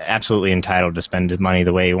absolutely entitled to spend his money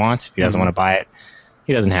the way he wants. If he doesn't want to buy it,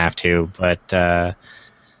 he doesn't have to. But I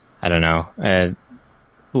don't know.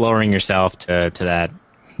 Lowering yourself to that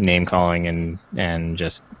name calling and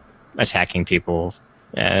just attacking people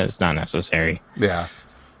is not necessary. Yeah.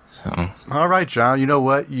 So. All right, John. You know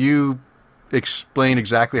what? You explained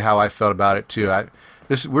exactly how I felt about it too.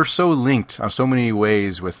 We're so linked on so many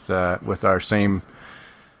ways with our same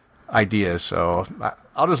ideas. So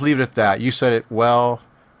I'll just leave it at that. You said it well.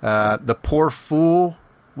 The Poor Fool.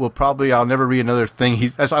 I'll never read another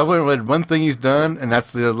thing. I've only read one thing he's done, and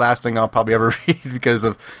that's the last thing I'll probably ever read because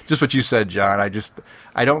of just what you said, John. I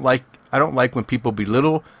don't like when people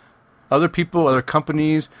belittle other people, other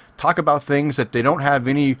companies, talk about things that they don't have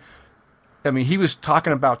any. I mean, he was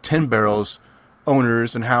talking about 10 Barrels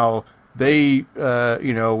owners and how they,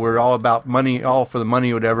 were all about money, all for the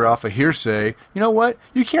money, whatever, off of hearsay. You know what?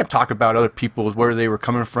 You can't talk about other people where they were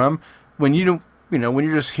coming from when you don't. When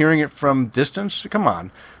you're just hearing it from distance, come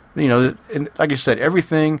on. And like I said,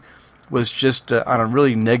 everything was just on a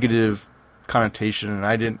really negative connotation, and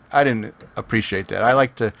I didn't appreciate that. I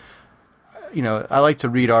like to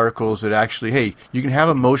read articles that actually, hey, you can have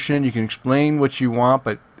emotion, you can explain what you want,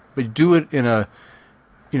 but do it in a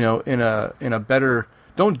better.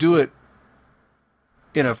 Don't do it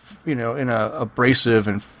in a abrasive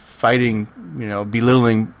and fighting,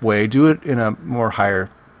 belittling way. Do it in a more higher,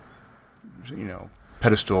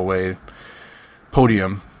 pedestal way,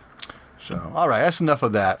 podium. So, all right, that's enough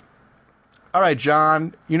of that. All right,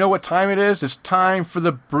 John, you know what time it is? It's time for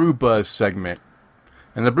the Brew Buzz segment.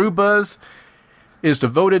 And the Brew Buzz is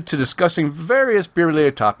devoted to discussing various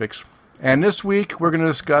beer-related topics. And this week, we're going to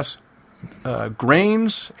discuss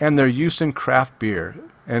grains and their use in craft beer,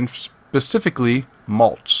 and specifically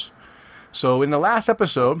malts. So, in the last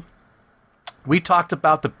episode, we talked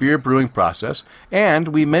about the beer brewing process, and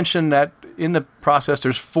we mentioned that in the process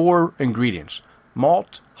there's 4 ingredients: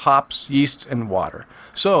 malt, hops, yeast, and water.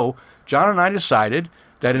 So John and I decided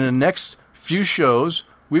that in the next few shows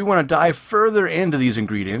we want to dive further into these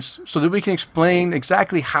ingredients so that we can explain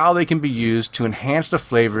exactly how they can be used to enhance the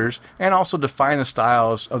flavors and also define the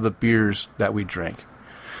styles of the beers that we drink.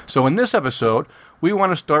 So in this episode, we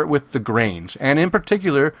want to start with the grains, and in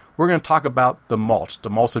particular, we're going to talk about the malts, the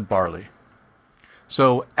malted barley.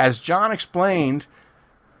 So as John explained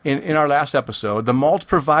in our last episode, the malts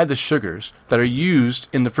provide the sugars that are used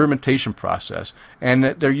in the fermentation process, and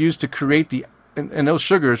that they're used to create and those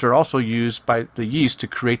sugars are also used by the yeast to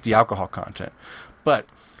create the alcohol content. But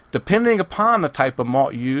depending upon the type of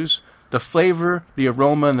malt used, the flavor, the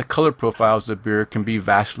aroma, and the color profiles of the beer can be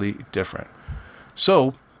vastly different.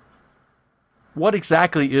 So, what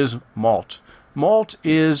exactly is malt? Malt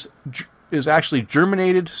is actually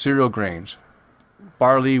germinated cereal grains,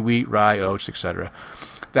 barley, wheat, rye, oats, etc.,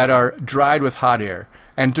 that are dried with hot air.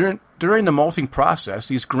 And during the malting process,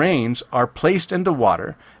 these grains are placed into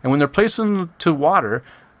water, and when they're placed into water,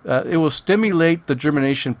 it will stimulate the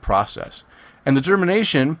germination process. And the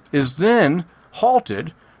germination is then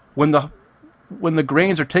halted when the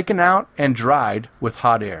grains are taken out and dried with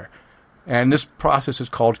hot air. And this process is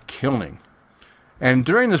called kilning. And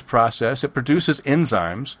during this process, it produces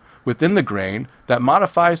enzymes within the grain that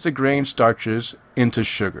modifies the grain starches into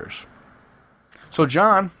sugars. So,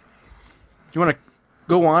 John, you want to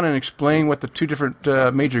go on and explain what the 2 different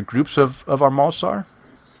major groups of our malts are?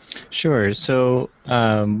 Sure. So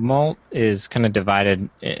malt is kind of divided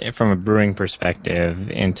from a brewing perspective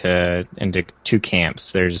into two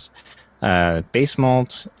camps. There's base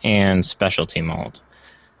malt and specialty malt,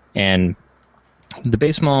 and the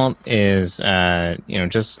base malt is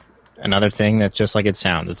just another thing that's just like it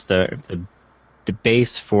sounds. It's the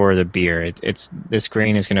base for the beer. It's this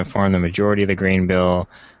grain is going to form the majority of the grain bill.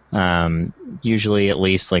 Usually at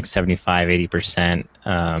least like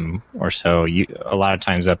 75-80% or so. A lot of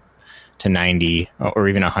times up to 90 or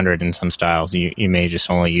even 100 in some styles. You may just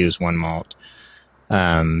only use one malt.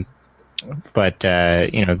 But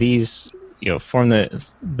these form the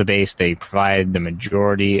base. They provide the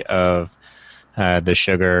majority of the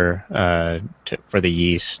sugar for the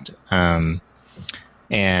yeast. And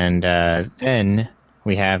then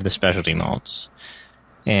we have the specialty malts.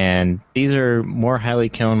 And these are more highly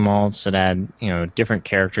kiln malts that add, different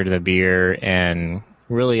character to the beer and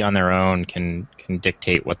really on their own can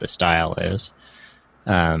dictate what the style is.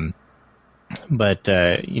 But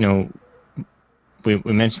we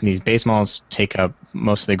mentioned these base malts take up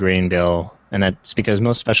most of the grain bill, and that's because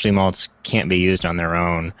most specialty malts can't be used on their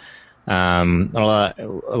own. A lot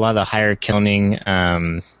of the higher kilning,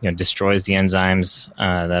 destroys the enzymes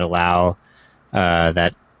that allow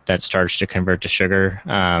that starch to convert to sugar.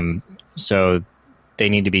 So they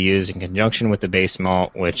need to be used in conjunction with the base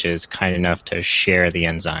malt, which is kind enough to share the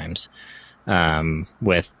enzymes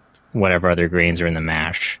with whatever other grains are in the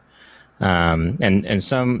mash. And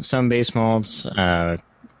some base malts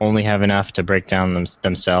only have enough to break down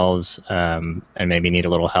themselves and maybe need a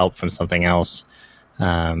little help from something else.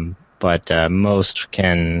 But most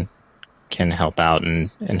can help out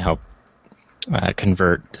and help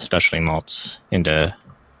convert the specialty malts into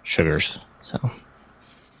sugars.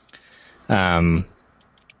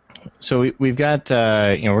 So we've got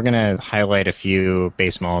we're going to highlight a few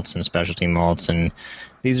base malts and specialty malts, and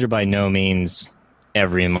these are by no means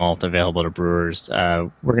every malt available to brewers. We're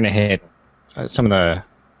going to hit some of the,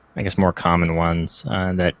 I guess, more common ones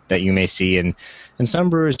that you may see, and some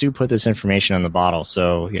brewers do put this information on the bottle,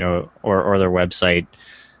 so or their website.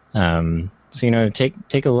 So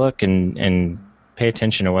take a look and pay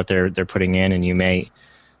attention to what they're putting in, and you may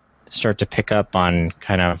start to pick up on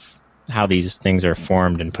kind of how these things are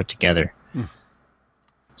formed and put together.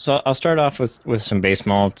 So I'll start off with some base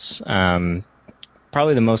malts.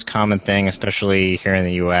 Probably the most common thing, especially here in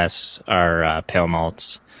the U.S., are pale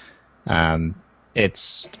malts.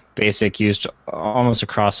 It's basic, used almost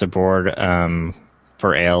across the board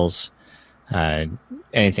for ales.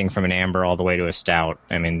 Anything from an amber all the way to a stout.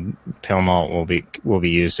 I mean, pale malt will be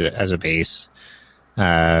used as a base.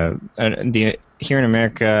 Here in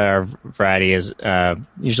America, our variety is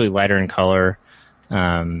usually lighter in color,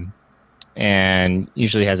 and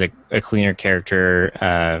usually has a cleaner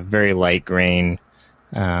character, very light grain.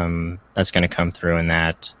 That's going to come through in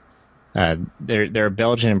that. There are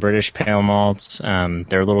Belgian and British pale malts.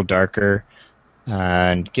 They're a little darker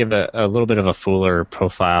and give a little bit of a fuller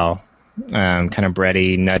profile, kind of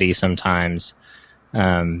bready, nutty sometimes.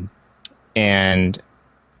 And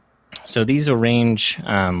so these will range.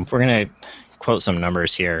 We're going to quote some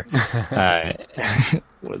numbers here,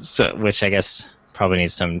 which I guess probably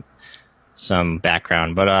needs some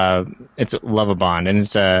background. But it's Lovibond, and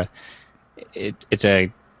it's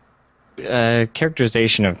a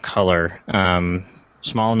characterization of color.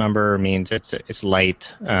 Small number means it's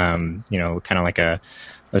light, kind of like a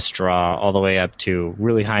straw, all the way up to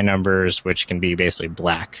really high numbers, which can be basically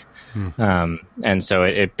black. And so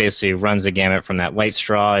it basically runs the gamut from that light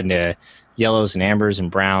straw into yellows and ambers and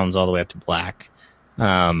browns all the way up to black.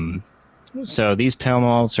 So these pale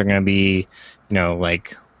malts are going to be,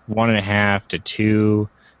 like 1.5 to 2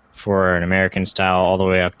 for an American style, all the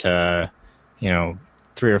way up to, 3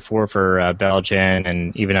 or 4 for Belgian,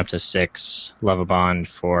 and even up to 6 Lovibond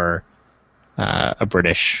for a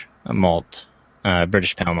British malt,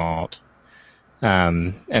 British pale malt.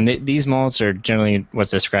 And these malts are generally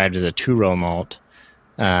what's described as a 2-row malt.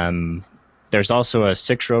 There's also a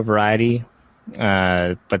 6-row variety,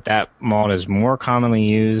 but that malt is more commonly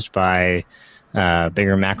used by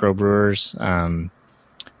bigger macro brewers.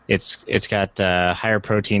 It's got higher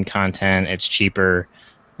protein content. It's cheaper,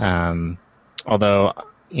 although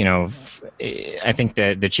I think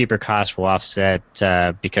that the cheaper cost will offset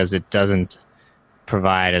because it doesn't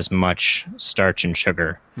provide as much starch and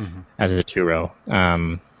sugar as a 2-row.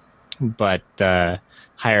 But the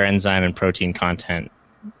higher enzyme and protein content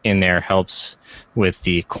in there helps with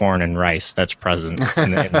the corn and rice that's present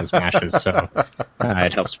in those mashes, so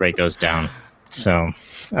it helps break those down. So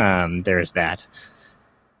there's that.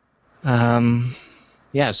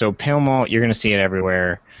 So pale malt, you're going to see it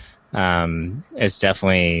everywhere. is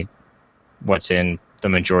definitely what's in the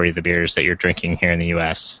majority of the beers that you're drinking here in the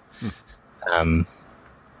U.S. And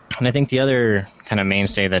I think the other kind of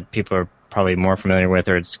mainstay that people are probably more familiar with,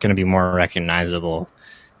 or it's going to be more recognizable,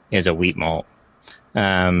 is a wheat malt.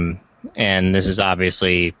 And this is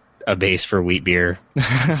obviously a base for wheat beer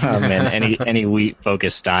and any wheat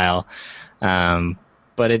focused style.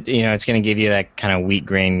 But it's going to give you that kind of wheat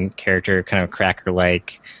grain character, kind of cracker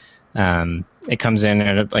like. It comes in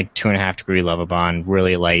at like 2.5 degree Lovibond,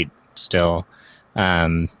 really light still.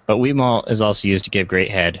 But wheat malt is also used to give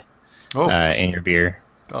great head in your beer.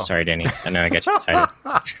 Oh. Sorry, Danny. I know I got you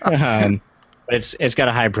excited. But it's got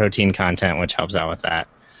a high protein content, which helps out with that.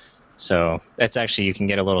 So that's actually, you can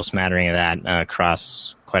get a little smattering of that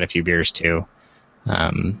across quite a few beers too,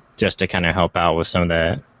 just to kind of help out with some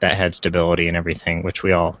of that head stability and everything, which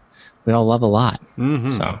we all love a lot. Mm-hmm.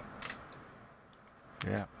 So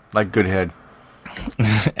yeah, like good head.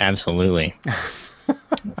 Absolutely.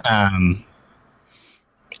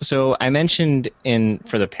 So I mentioned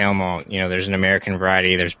for the pale malt, there's an American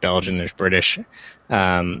variety, there's Belgian, there's British.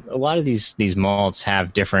 A lot of these malts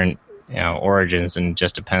have different origins, and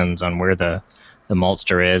just depends on where the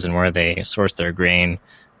maltster is and where they source their grain.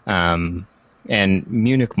 And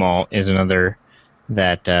Munich malt is another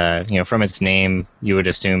that from its name you would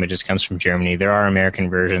assume it just comes from Germany. There are American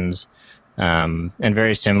versions, and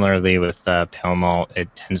very similarly with pale malt,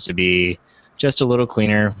 it tends to be just a little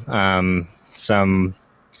cleaner. Some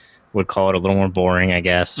would call it a little more boring, I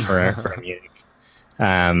guess, for Munich.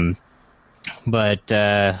 But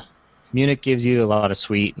Munich gives you a lot of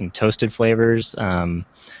sweet and toasted flavors, and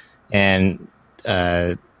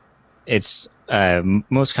it's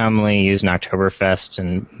most commonly used in Oktoberfest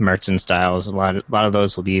and Märzen styles. A lot of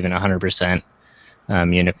those will be even 100%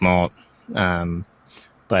 Munich malt.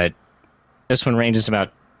 But this one ranges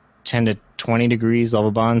about 10 to 20 degrees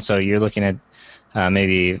Lovibond, so you're looking at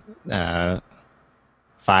maybe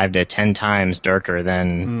 5 to 10 times darker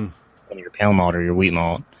than your pale malt or your wheat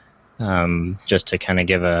malt, just to kind of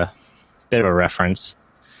give a bit of a reference.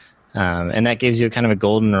 And that gives you kind of a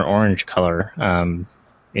golden or orange color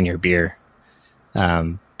in your beer.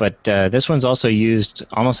 But this one's also used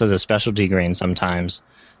almost as a specialty grain sometimes,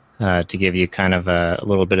 to give you kind of a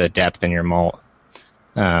little bit of depth in your malt.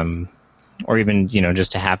 Or even,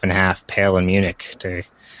 just a half and half pale and Munich to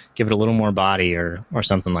give it a little more body or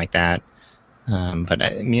something like that.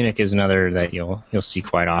 But Munich is another that you'll see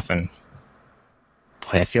quite often.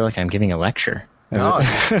 Boy, I feel like I'm giving a lecture. No,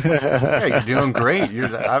 yeah, you're doing great.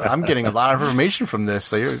 I'm getting a lot of information from this.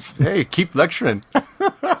 So hey, keep lecturing. All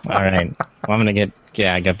right. Well, I'm gonna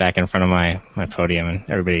get back in front of my podium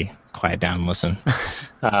and everybody quiet down and listen.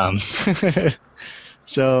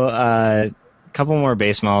 So a couple more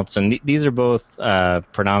base malts, and these are both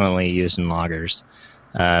predominantly used in lagers.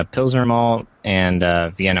 Pilsner malt and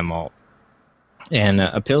Vienna malt. And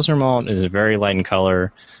a Pilsner malt is very light in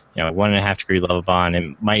color, 1.5 degree Lovibond.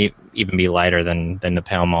 It might even be lighter than the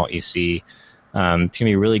pale malt you see. It's going to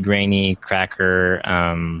be really grainy, cracker.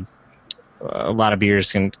 A lot of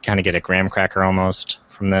beers can kind of get a graham cracker almost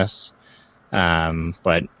from this.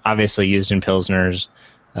 But obviously used in Pilsners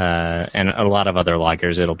and a lot of other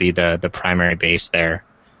lagers, it'll be the primary base there.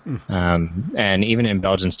 And even in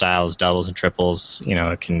Belgian styles, doubles and triples,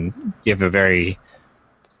 it can give a very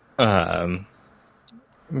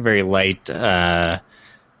very light,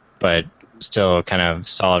 but still kind of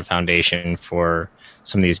solid foundation for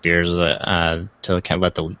some of these beers to kind of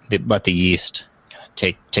let the yeast kind of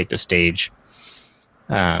take the stage.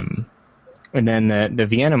 And then the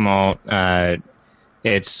Vienna malt,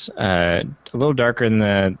 it's a little darker than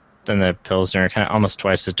the Pilsner, kind of almost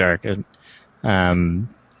twice as dark.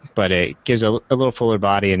 But it gives a little fuller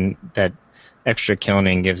body, and that extra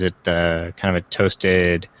kilning gives it kind of a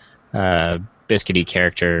toasted, biscuity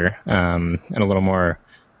character, and a little more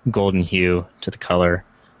golden hue to the color.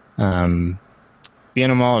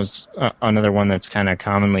 Vienna malt is another one that's kind of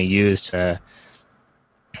commonly used to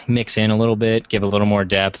mix in a little bit, give a little more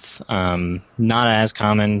depth. Not as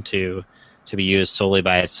common to be used solely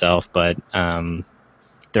by itself, but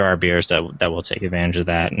there are beers that will take advantage of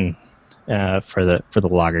that, and for the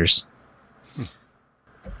lagers.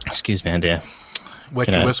 Excuse me, Andy. Wet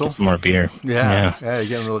your whistle? Get some more beer. Yeah, you're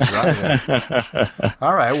getting a little dry there.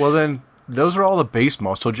 All right, well then, those are all the base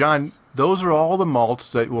malts. So, John, those are all the malts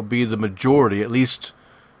that will be the majority, at least,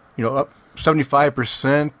 up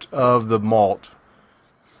 75% of the malt.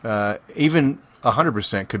 Even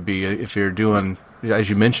 100% could be if you're doing, as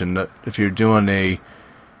you mentioned, if you're doing an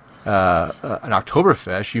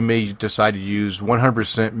Oktoberfest, you may decide to use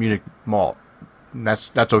 100% Munich malt.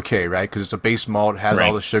 that's okay, right? Because it's a base malt, has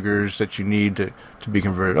all the sugars that you need to be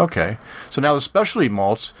converted. Okay. So now the specialty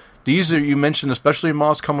malts, you mentioned the specialty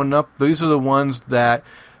malts coming up. These are the ones that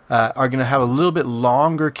are going to have a little bit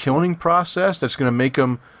longer kilning process. That's going to make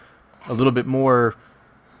them a little bit more.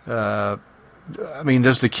 Does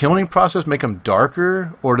the kilning process make them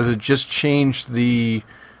darker, or does it just change the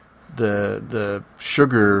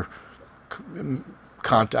sugar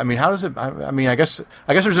content? How does it? I guess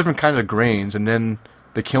there's different kinds of grains, and then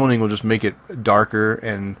the kilning will just make it darker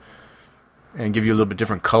and give you a little bit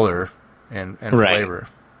different color and flavor.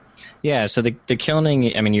 Yeah, so the kilning,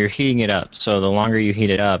 you're heating it up. So the longer you heat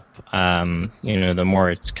it up, the more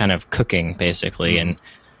it's kind of cooking, basically. And,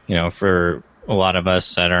 for a lot of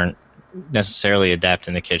us that aren't necessarily adept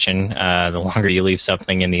in the kitchen, the longer you leave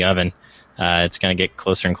something in the oven, it's going to get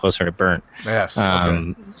closer and closer to burnt. Yes.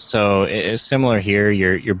 Okay. So it's similar here.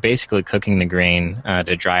 You're basically cooking the grain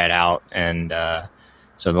to dry it out, and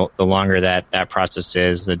so the longer that process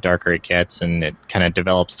is, the darker it gets, and it kind of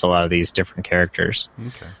develops a lot of these different characters.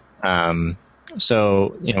 Okay.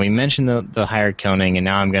 So we mentioned the higher kilning, and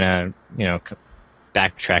now I'm gonna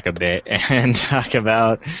backtrack a bit and talk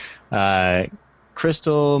about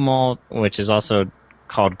crystal malt, which is also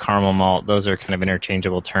called caramel malt. Those are kind of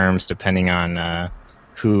interchangeable terms depending on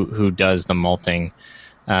who does the malting.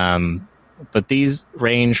 But these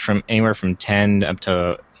range from anywhere from 10 up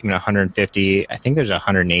to 150. I think there's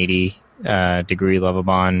 180 degree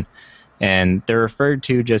Lovibond. And they're referred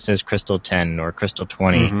to just as Crystal 10 or Crystal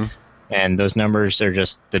 20. Mm-hmm. And those numbers are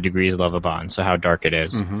just the degrees Lovibond, so how dark it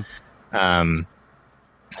is. Mm-hmm.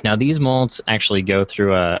 Now, these malts actually go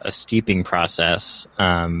through a steeping process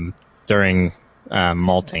during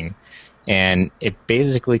malting. And it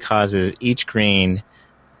basically causes each grain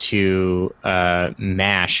to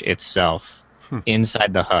mash itself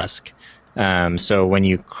inside the husk. So when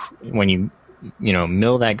you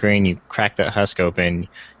mill that grain, you crack that husk open,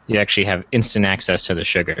 you actually have instant access to the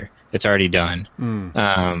sugar. It's already done.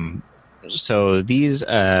 So these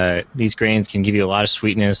grains can give you a lot of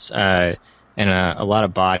sweetness and a lot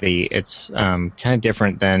of body. It's kind of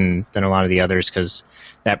different than a lot of the others because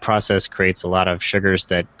that process creates a lot of sugars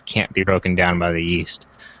that can't be broken down by the yeast.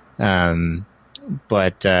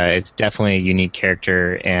 But it's definitely a unique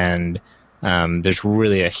character, and there's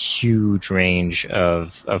really a huge range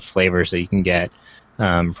of flavors that you can get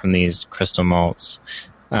from these crystal malts.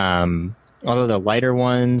 Although the lighter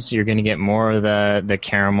ones, you're going to get more of the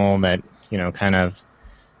caramel that kind of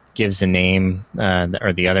gives the name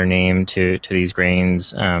or the other name to these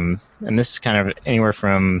grains. And this is kind of anywhere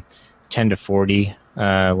from 10 to 40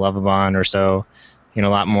 Lovibond or so. A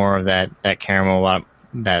lot more of that caramel, a lot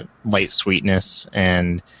of that light sweetness,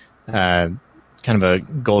 and kind of a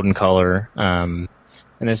golden color. And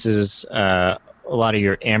this is a lot of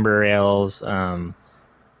your amber ales.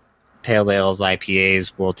 Pale ales,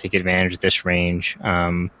 IPAs will take advantage of this range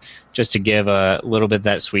just to give a little bit of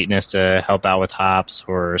that sweetness to help out with hops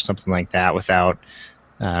or something like that without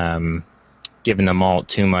giving the malt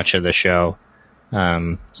too much of the show,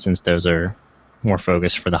 since those are more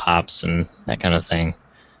focused for the hops and that kind of thing.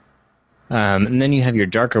 And then you have your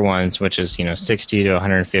darker ones, which is 60 to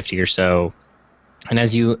 150 or so. And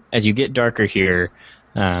as you get darker here,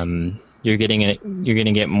 you're going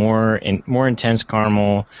to get more intense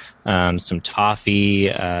caramel, some toffee,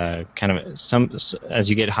 kind of some. As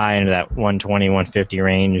you get high into that 120, 150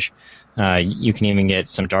 range, you can even get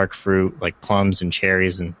some dark fruit like plums and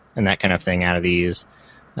cherries and that kind of thing out of these.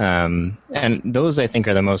 And those I think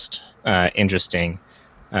are the most interesting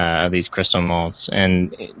of these crystal malts,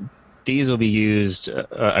 and these will be used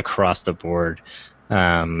across the board.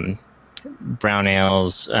 Brown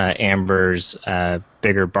ales, ambers,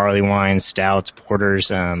 bigger barley wines, stouts,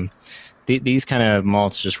 porters. These kind of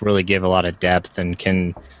malts just really give a lot of depth and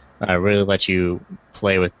can really let you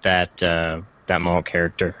play with that malt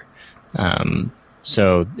character.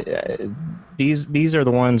 So these are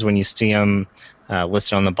the ones when you see them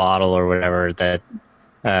listed on the bottle or whatever that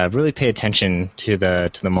really pay attention to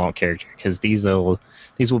the malt character, because these will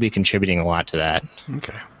be contributing a lot to that.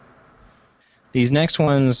 Okay. These next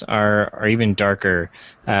ones are even darker.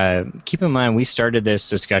 Keep in mind, we started this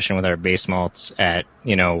discussion with our base malts at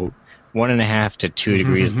 1.5 to 2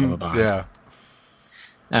 degrees Lovibond.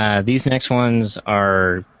 Yeah. These next ones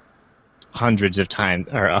are hundreds of times,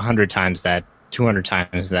 or 100 times that, 200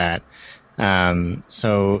 times that.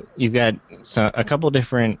 So you've got a couple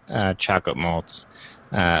different chocolate malts,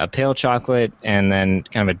 a pale chocolate and then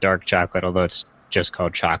kind of a dark chocolate, although it's just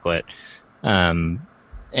called chocolate.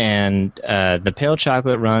 And the pale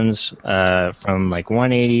chocolate runs from like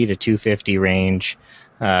 180 to 250 range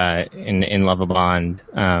in Lovibond.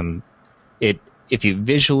 It if you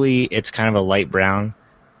visually, it's kind of a light brown,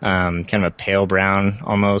 kind of a pale brown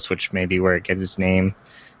almost, which may be where it gets its name.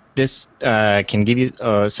 This can give you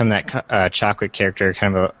some of that chocolate character,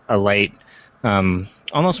 kind of a light,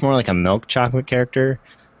 almost more like a milk chocolate character,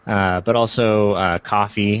 but also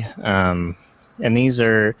coffee. And these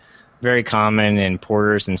are very common in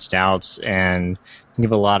porters and stouts, and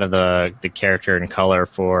give a lot of the character and color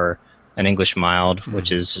for an English mild,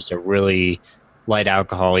 which is just a really light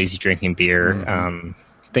alcohol, easy drinking beer.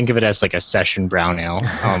 Think of it as like a session brown ale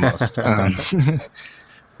almost.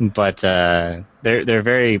 But they're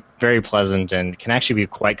very, very pleasant and can actually be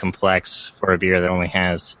quite complex for a beer that only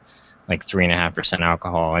has like 3.5%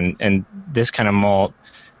 alcohol. And this kind of malt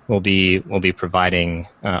will be providing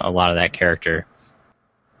a lot of that character.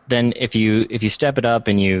 Then if you step it up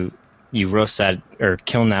and you roast that or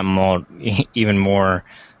kiln that malt even more,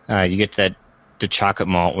 you get the chocolate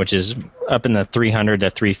malt, which is up in the 300 to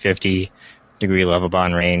 350 degree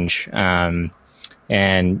Lovibond range.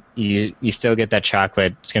 And you still get that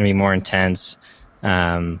chocolate. It's going to be more intense.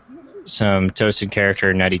 Some toasted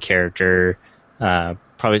character, nutty character,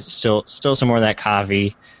 probably still some more of that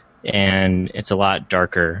coffee, and it's a lot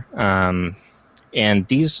darker. And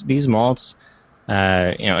these malts,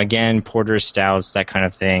 again, porters, stouts, that kind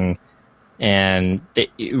of thing, and it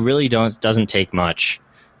really doesn't take much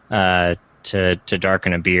to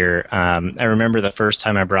darken a beer. I remember the first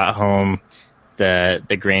time I brought home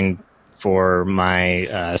the grain for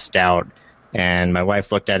my stout, and my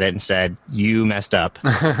wife looked at it and said, "You messed up,"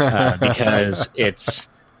 because it's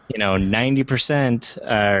 90%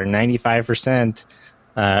 or 95%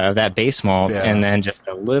 of that base malt, and then just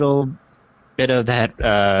a little bit of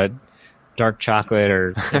that dark chocolate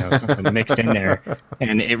or something mixed in there,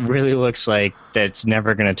 and it really looks like that's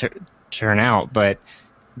never going to turn out. But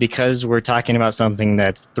because we're talking about something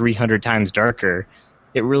that's 300 times darker,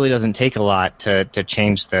 it really doesn't take a lot to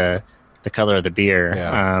change the color of the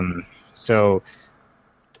beer. So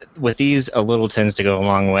with these, a little tends to go a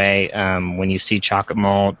long way. When you see chocolate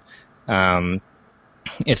malt,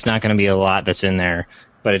 it's not going to be a lot that's in there,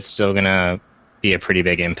 but it's still going to be a pretty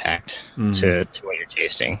big impact to what you're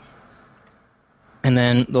tasting. And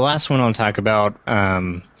then the last one I'll talk about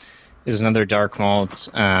is another dark malt,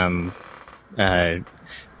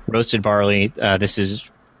 roasted barley. This is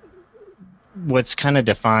what's kind of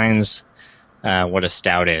defines what a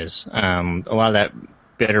stout is. A lot of that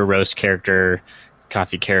bitter roast character,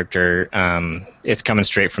 coffee character, it's coming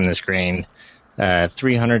straight from this grain.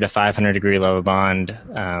 300 to 500 degree Lovibond.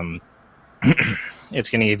 It's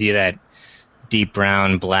going to give you that deep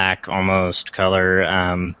brown, black almost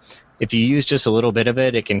color. If you use just a little bit of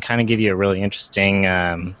it, it can kind of give you a really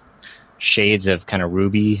interesting shades of kind of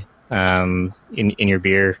ruby in your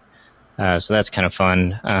beer. So that's kind of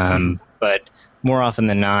fun. But more often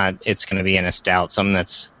than not, it's going to be in a stout, something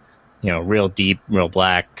that's real deep, real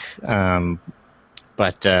black.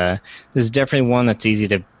 But this is definitely one that's easy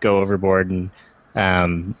to go overboard.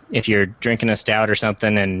 And if you're drinking a stout or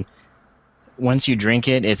something, and once you drink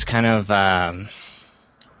it, it's kind of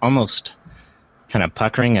almost kind of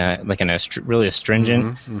puckering, really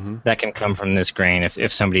astringent. That can come from this grain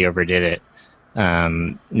if somebody overdid it.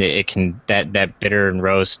 It can that bitter and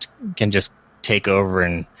roast can just take over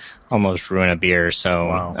and almost ruin a beer. So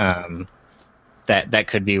wow. That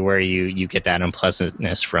could be where you get that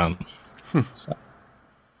unpleasantness from. So.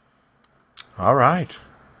 All right.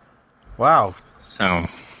 Wow. So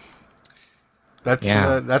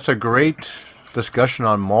that's a great discussion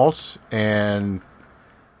on malts, and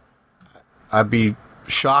I'd be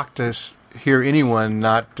shocked to hear anyone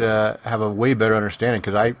not have a way better understanding,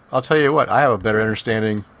 because I'll tell you what, I have a better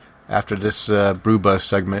understanding after this Brew Buzz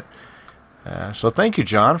segment. So thank you,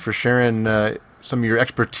 John, for sharing some of your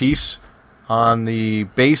expertise on the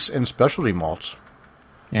base and specialty malts.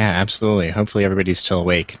 Yeah, absolutely. Hopefully everybody's still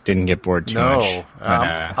awake. Didn't get bored too much. No,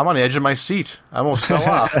 I'm on the edge of my seat. I almost fell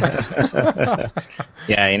off.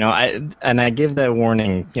 Yeah, I give that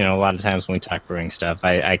warning, a lot of times when we talk brewing stuff,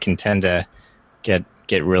 I can tend to get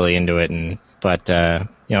really into it, but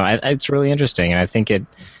it's really interesting, and I think it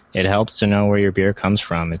helps to know where your beer comes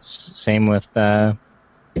from. It's same with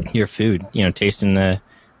your food, tasting the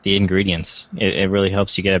ingredients. It really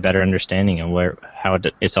helps you get a better understanding of how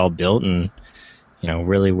it's all built, and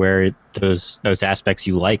really where those aspects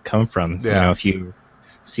you like come from. Yeah. If you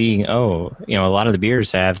see, a lot of the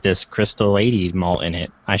beers have this Crystal 80 malt in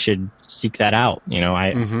it, I should seek that out.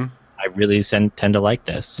 I really tend to like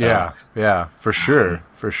this. So, yeah, for sure.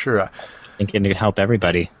 I think it could help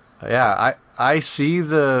everybody. Yeah, I see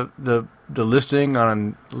the listing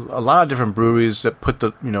on a lot of different breweries that put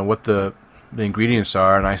what the ingredients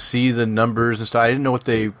are, and I see the numbers and stuff. I didn't know what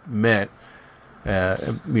they meant,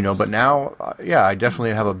 But now, yeah, I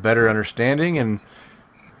definitely have a better understanding,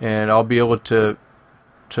 and I'll be able to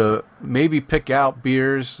maybe pick out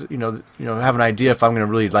beers, have an idea if I'm going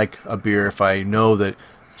to really like a beer if I know that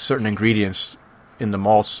certain ingredients in the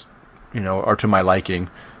malts, are to my liking.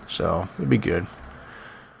 So it'd be good.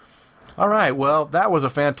 All right, well, that was a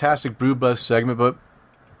fantastic Brew Buzz segment, but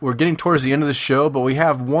we're getting towards the end of the show, but we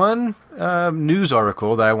have one news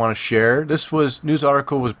article that I want to share. This news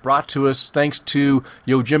article was brought to us thanks to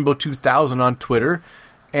Yojimbo2000 on Twitter,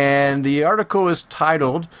 and the article is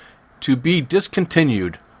titled, "To be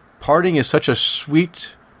discontinued. Parting is such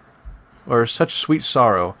sweet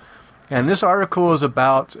sorrow." And this article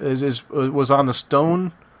was on the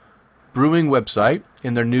Stone Brewing website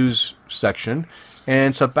in their news section, and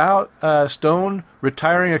it's about Stone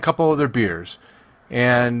retiring a couple of their beers.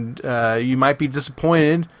 And you might be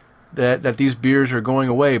disappointed that these beers are going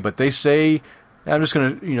away, but they say, I'm just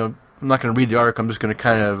going to, I'm not going to read the article, I'm just going to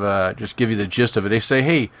kind of just give you the gist of it. They say,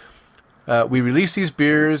 hey, we release these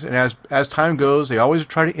beers, and as time goes, they always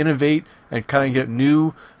try to innovate and kind of get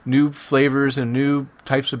new flavors and new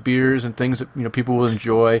types of beers and things that people will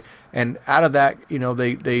enjoy. And out of that,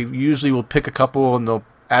 they usually will pick a couple and they'll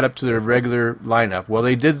add up to their regular lineup. Well,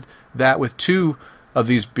 they did that with two of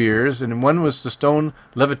these beers, and one was the Stone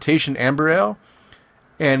Levitation Amber Ale,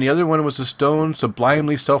 and the other one was the Stone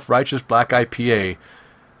Sublimely Self-Righteous Black IPA.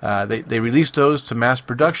 They released those to mass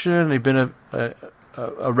production. They've been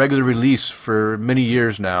a regular release for many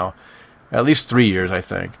years now, at least 3 years, I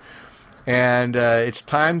think. And it's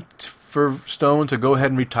time for Stone to go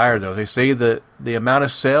ahead and retire those. They say that the amount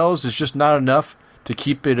of sales is just not enough to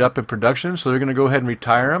keep it up in production, so they're going to go ahead and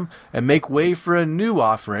retire them and make way for a new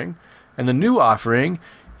offering. And the new offering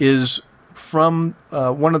is from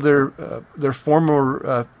one of their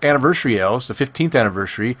former anniversary ales, the 15th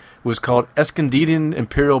anniversary, was called Escondido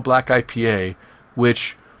Imperial Black IPA,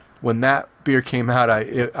 which when that beer came out,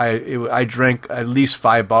 I drank at least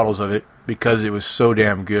 5 bottles of it because it was so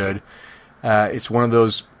damn good. It's one of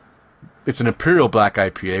those. It's an Imperial Black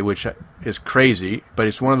IPA, which is crazy, but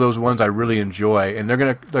it's one of those ones I really enjoy. And they're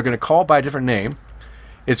gonna call it by a different name.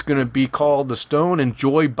 It's gonna be called the Stone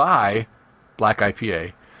Enjoy By Black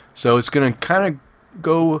IPA. So it's gonna kind of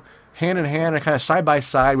go hand in hand and kind of side by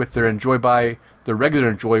side with their regular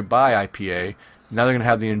Enjoy By IPA. Now they're gonna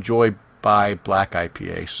have the Enjoy By Black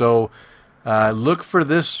IPA. So look for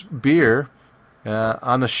this beer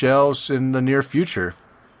on the shelves in the near future.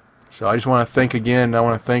 So I just want to thank David,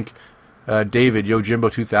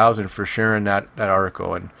 Yojimbo2000, for sharing that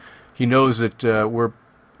article. And he knows that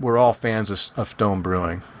we're all fans of Stone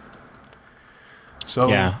Brewing. So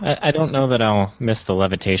yeah, I don't know that I'll miss the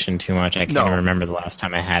Levitation too much. I can't even remember the last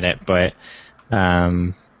time I had it, but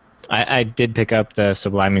I did pick up the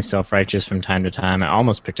Sublimely Self-Righteous from time to time. I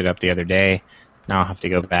almost picked it up the other day. Now I'll have to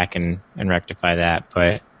go back and rectify that.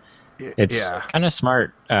 But it's kind of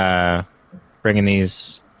smart bringing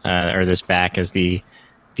these or this back as the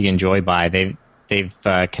Enjoy By. They've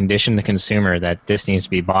conditioned the consumer that this needs to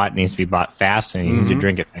be bought fast, and you need to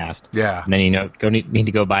drink it fast. Yeah. And then need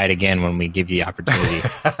to go buy it again when we give you the opportunity.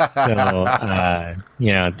 So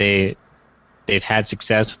they've had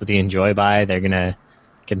success with the Enjoy By. They're gonna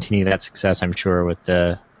continue that success, I'm sure, with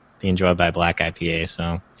the Enjoy By Black IPA.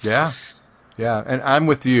 So yeah, and I'm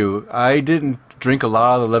with you. I didn't drink a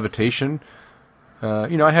lot of the Levitation.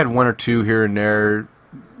 I had one or two here and there,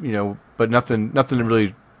 but nothing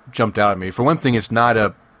really jumped out at me. For one thing, it's not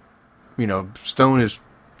Stone has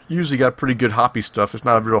usually got pretty good hoppy stuff. It's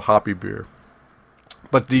not a real hoppy beer.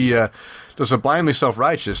 But the Sublimely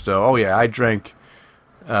Self-Righteous, though, oh yeah, I drank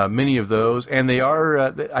many of those, and they are.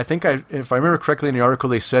 If I remember correctly in the article,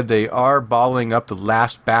 they said they are bottling up the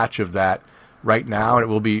last batch of that right now, and it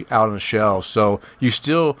will be out on the shelves. So you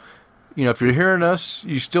still, if you're hearing us,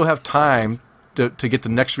 you still have time to get the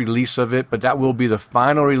next release of it, but that will be the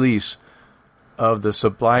final release of the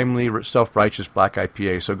Sublimely Self-Righteous Black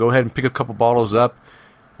IPA. So go ahead and pick a couple bottles up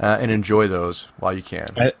and enjoy those while you can.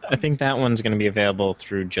 I think that one's going to be available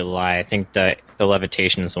through July. I think the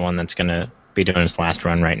Levitation is the one that's going to be doing its last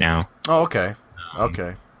run right now. Oh, okay.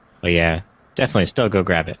 Okay. But yeah, definitely still go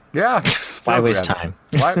grab it. Yeah. Why waste time?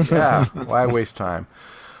 Why waste time?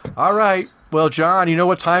 All right. Well, John, you know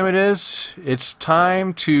what time it is? It's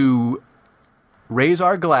time to raise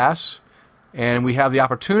our glass, and we have the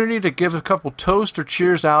opportunity to give a couple toast or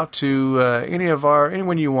cheers out to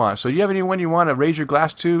anyone you want. So do you have anyone you want to raise your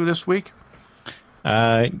glass to this week?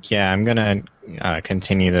 Yeah, I'm going to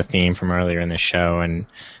continue the theme from earlier in the show and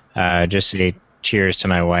just say cheers to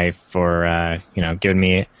my wife for giving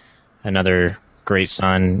me another great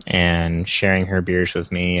son and sharing her beers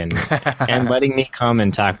with me and letting me come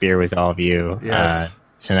and talk beer with all of you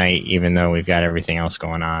tonight, even though we've got everything else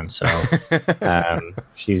going on. So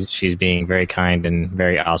she's being very kind and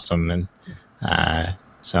very awesome, and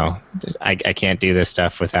so I can't do this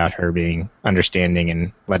stuff without her being understanding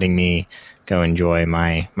and letting me go enjoy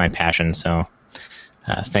my passion. So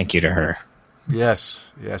thank you to her.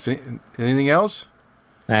 Yes. Anything else?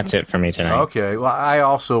 That's it for me tonight. Okay. Well, I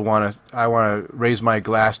also want to raise my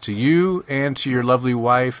glass to you and to your lovely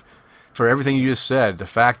wife for everything you just said. The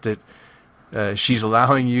fact that she's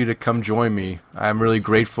allowing you to come join me, I'm really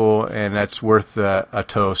grateful, and that's worth a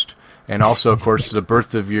toast. And also, of course, to the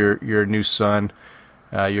birth of your new son.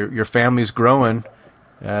 Your family's growing,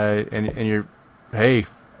 and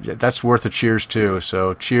that's worth a cheers too.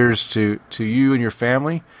 So cheers to you and your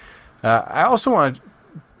family. I also want to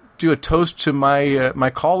do a toast to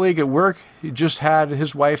my colleague at work.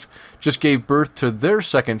 His wife just gave birth to their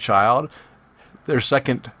second child, their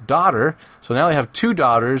second daughter. So now they have 2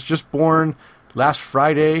 daughters just born last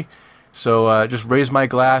Friday. So just raise my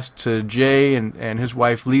glass to Jay and his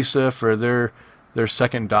wife Lisa for their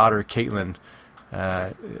second daughter, Caitlin.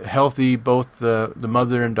 Healthy, both the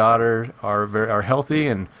mother and daughter are healthy,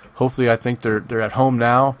 and hopefully I think they're at home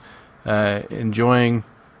now, enjoying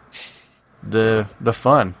the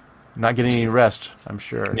fun, not getting any rest, I'm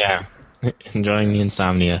sure. Yeah, enjoying the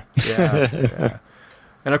insomnia. Yeah.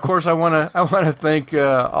 And of course I want to thank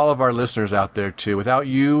all of our listeners out there too. Without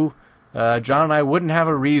you, John and I wouldn't have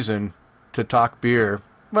a reason to talk beer.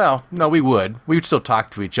 Well, no, we would. We'd still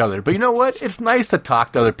talk to each other. But you know what? It's nice to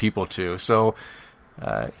talk to other people too. So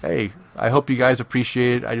hey, I hope you guys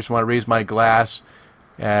appreciate it. I just want to raise my glass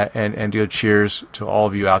and do a cheers to all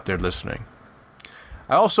of you out there listening.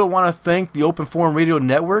 I also want to thank the Open Forum Radio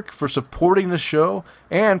Network for supporting the show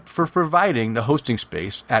and for providing the hosting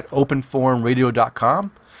space at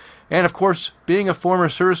openforumradio.com. And of course, being a former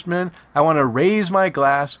serviceman, I want to raise my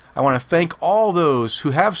glass. I want to thank all those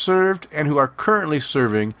who have served and who are currently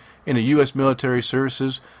serving in the U.S. military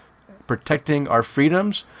services, protecting our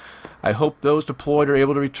freedoms. I hope those deployed are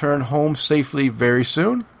able to return home safely very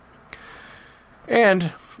soon.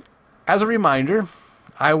 And as a reminder,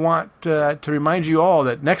 I want to remind you all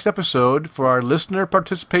that next episode, for our listener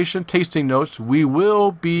participation tasting notes, we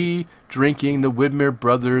will be drinking the Widmer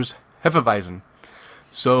Brothers Hefeweizen.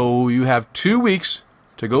 So you have 2 weeks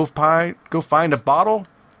to go find a bottle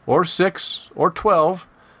or 6 or 12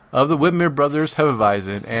 of the Widmer Brothers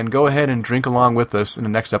Hefeweizen and go ahead and drink along with us in the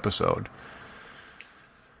next episode.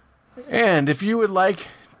 And if you would like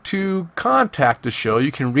to contact the show,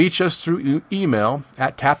 you can reach us through email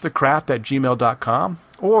at tapthecraft@gmail.com,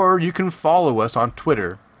 or you can follow us on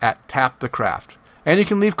Twitter at tapthecraft. And you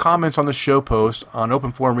can leave comments on the show post on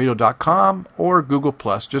openforumradio.com or Google+.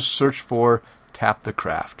 Just search for Tap the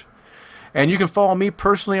Craft. And you can follow me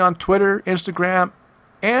personally on Twitter, Instagram,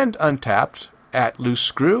 and Untapped at Loose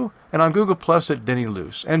Screw, and on Google+ at Denny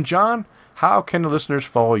Loose. And John, how can the listeners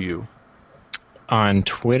follow you? On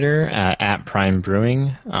Twitter, at Prime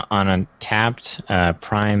Brewing, on Untapped,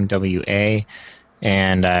 Prime WA,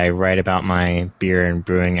 and I write about my beer and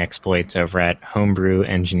brewing exploits over at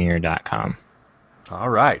homebrewengineer.com. All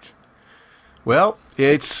right. Well,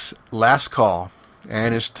 it's last call,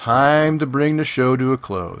 and it's time to bring the show to a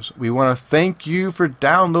close. We want to thank you for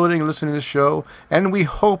downloading and listening to the show, and we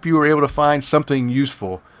hope you were able to find something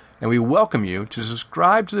useful, and we welcome you to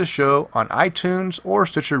subscribe to the show on iTunes or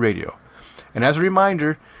Stitcher Radio. And as a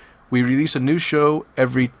reminder, we release a new show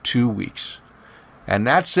every 2 weeks. And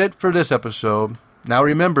that's it for this episode. Now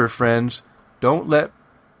remember, friends, don't let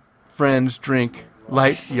friends drink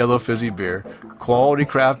light yellow fizzy beer. Quality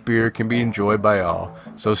craft beer can be enjoyed by all.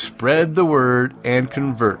 So spread the word and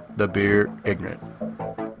convert the beer ignorant.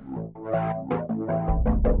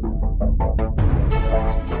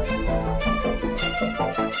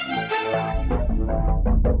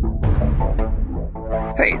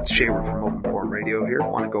 Hey, it's Shaver from Open Forum Radio here. I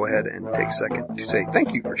want to go ahead and take a second to say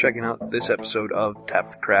thank you for checking out this episode of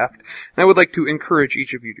Tap the Craft. And I would like to encourage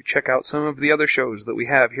each of you to check out some of the other shows that we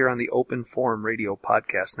have here on the Open Forum Radio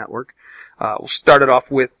Podcast Network. We'll start it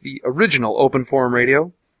off with the original Open Forum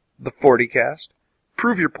Radio, the 40cast,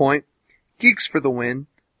 Prove Your Point, Geeks for the Win,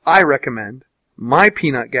 I Recommend, My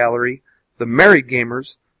Peanut Gallery, The Married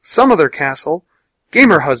Gamers, Some Other Castle,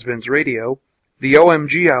 Gamer Husbands Radio, The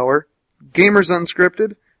OMG Hour, Gamers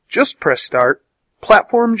Unscripted, Just Press Start,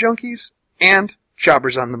 Platform Junkies, and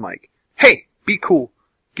Jobbers on the Mic. Hey, be cool.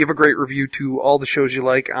 Give a great review to all the shows you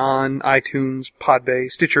like on iTunes,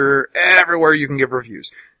 Podbay, Stitcher, everywhere you can give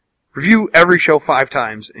reviews. Review every show 5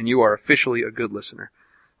 times, and you are officially a good listener.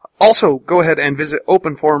 Also, go ahead and visit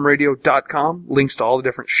openforumradio.com, links to all the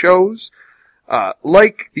different shows.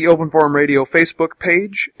 Like the Open Forum Radio Facebook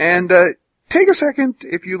page, and take a second,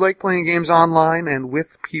 if you like playing games online and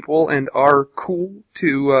with people and are cool,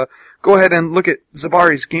 to go ahead and look at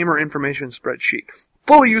Zabari's Gamer Information Spreadsheet.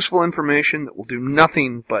 Fully useful information that will do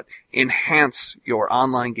nothing but enhance your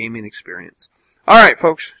online gaming experience. Alright,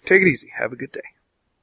 folks, take it easy. Have a good day.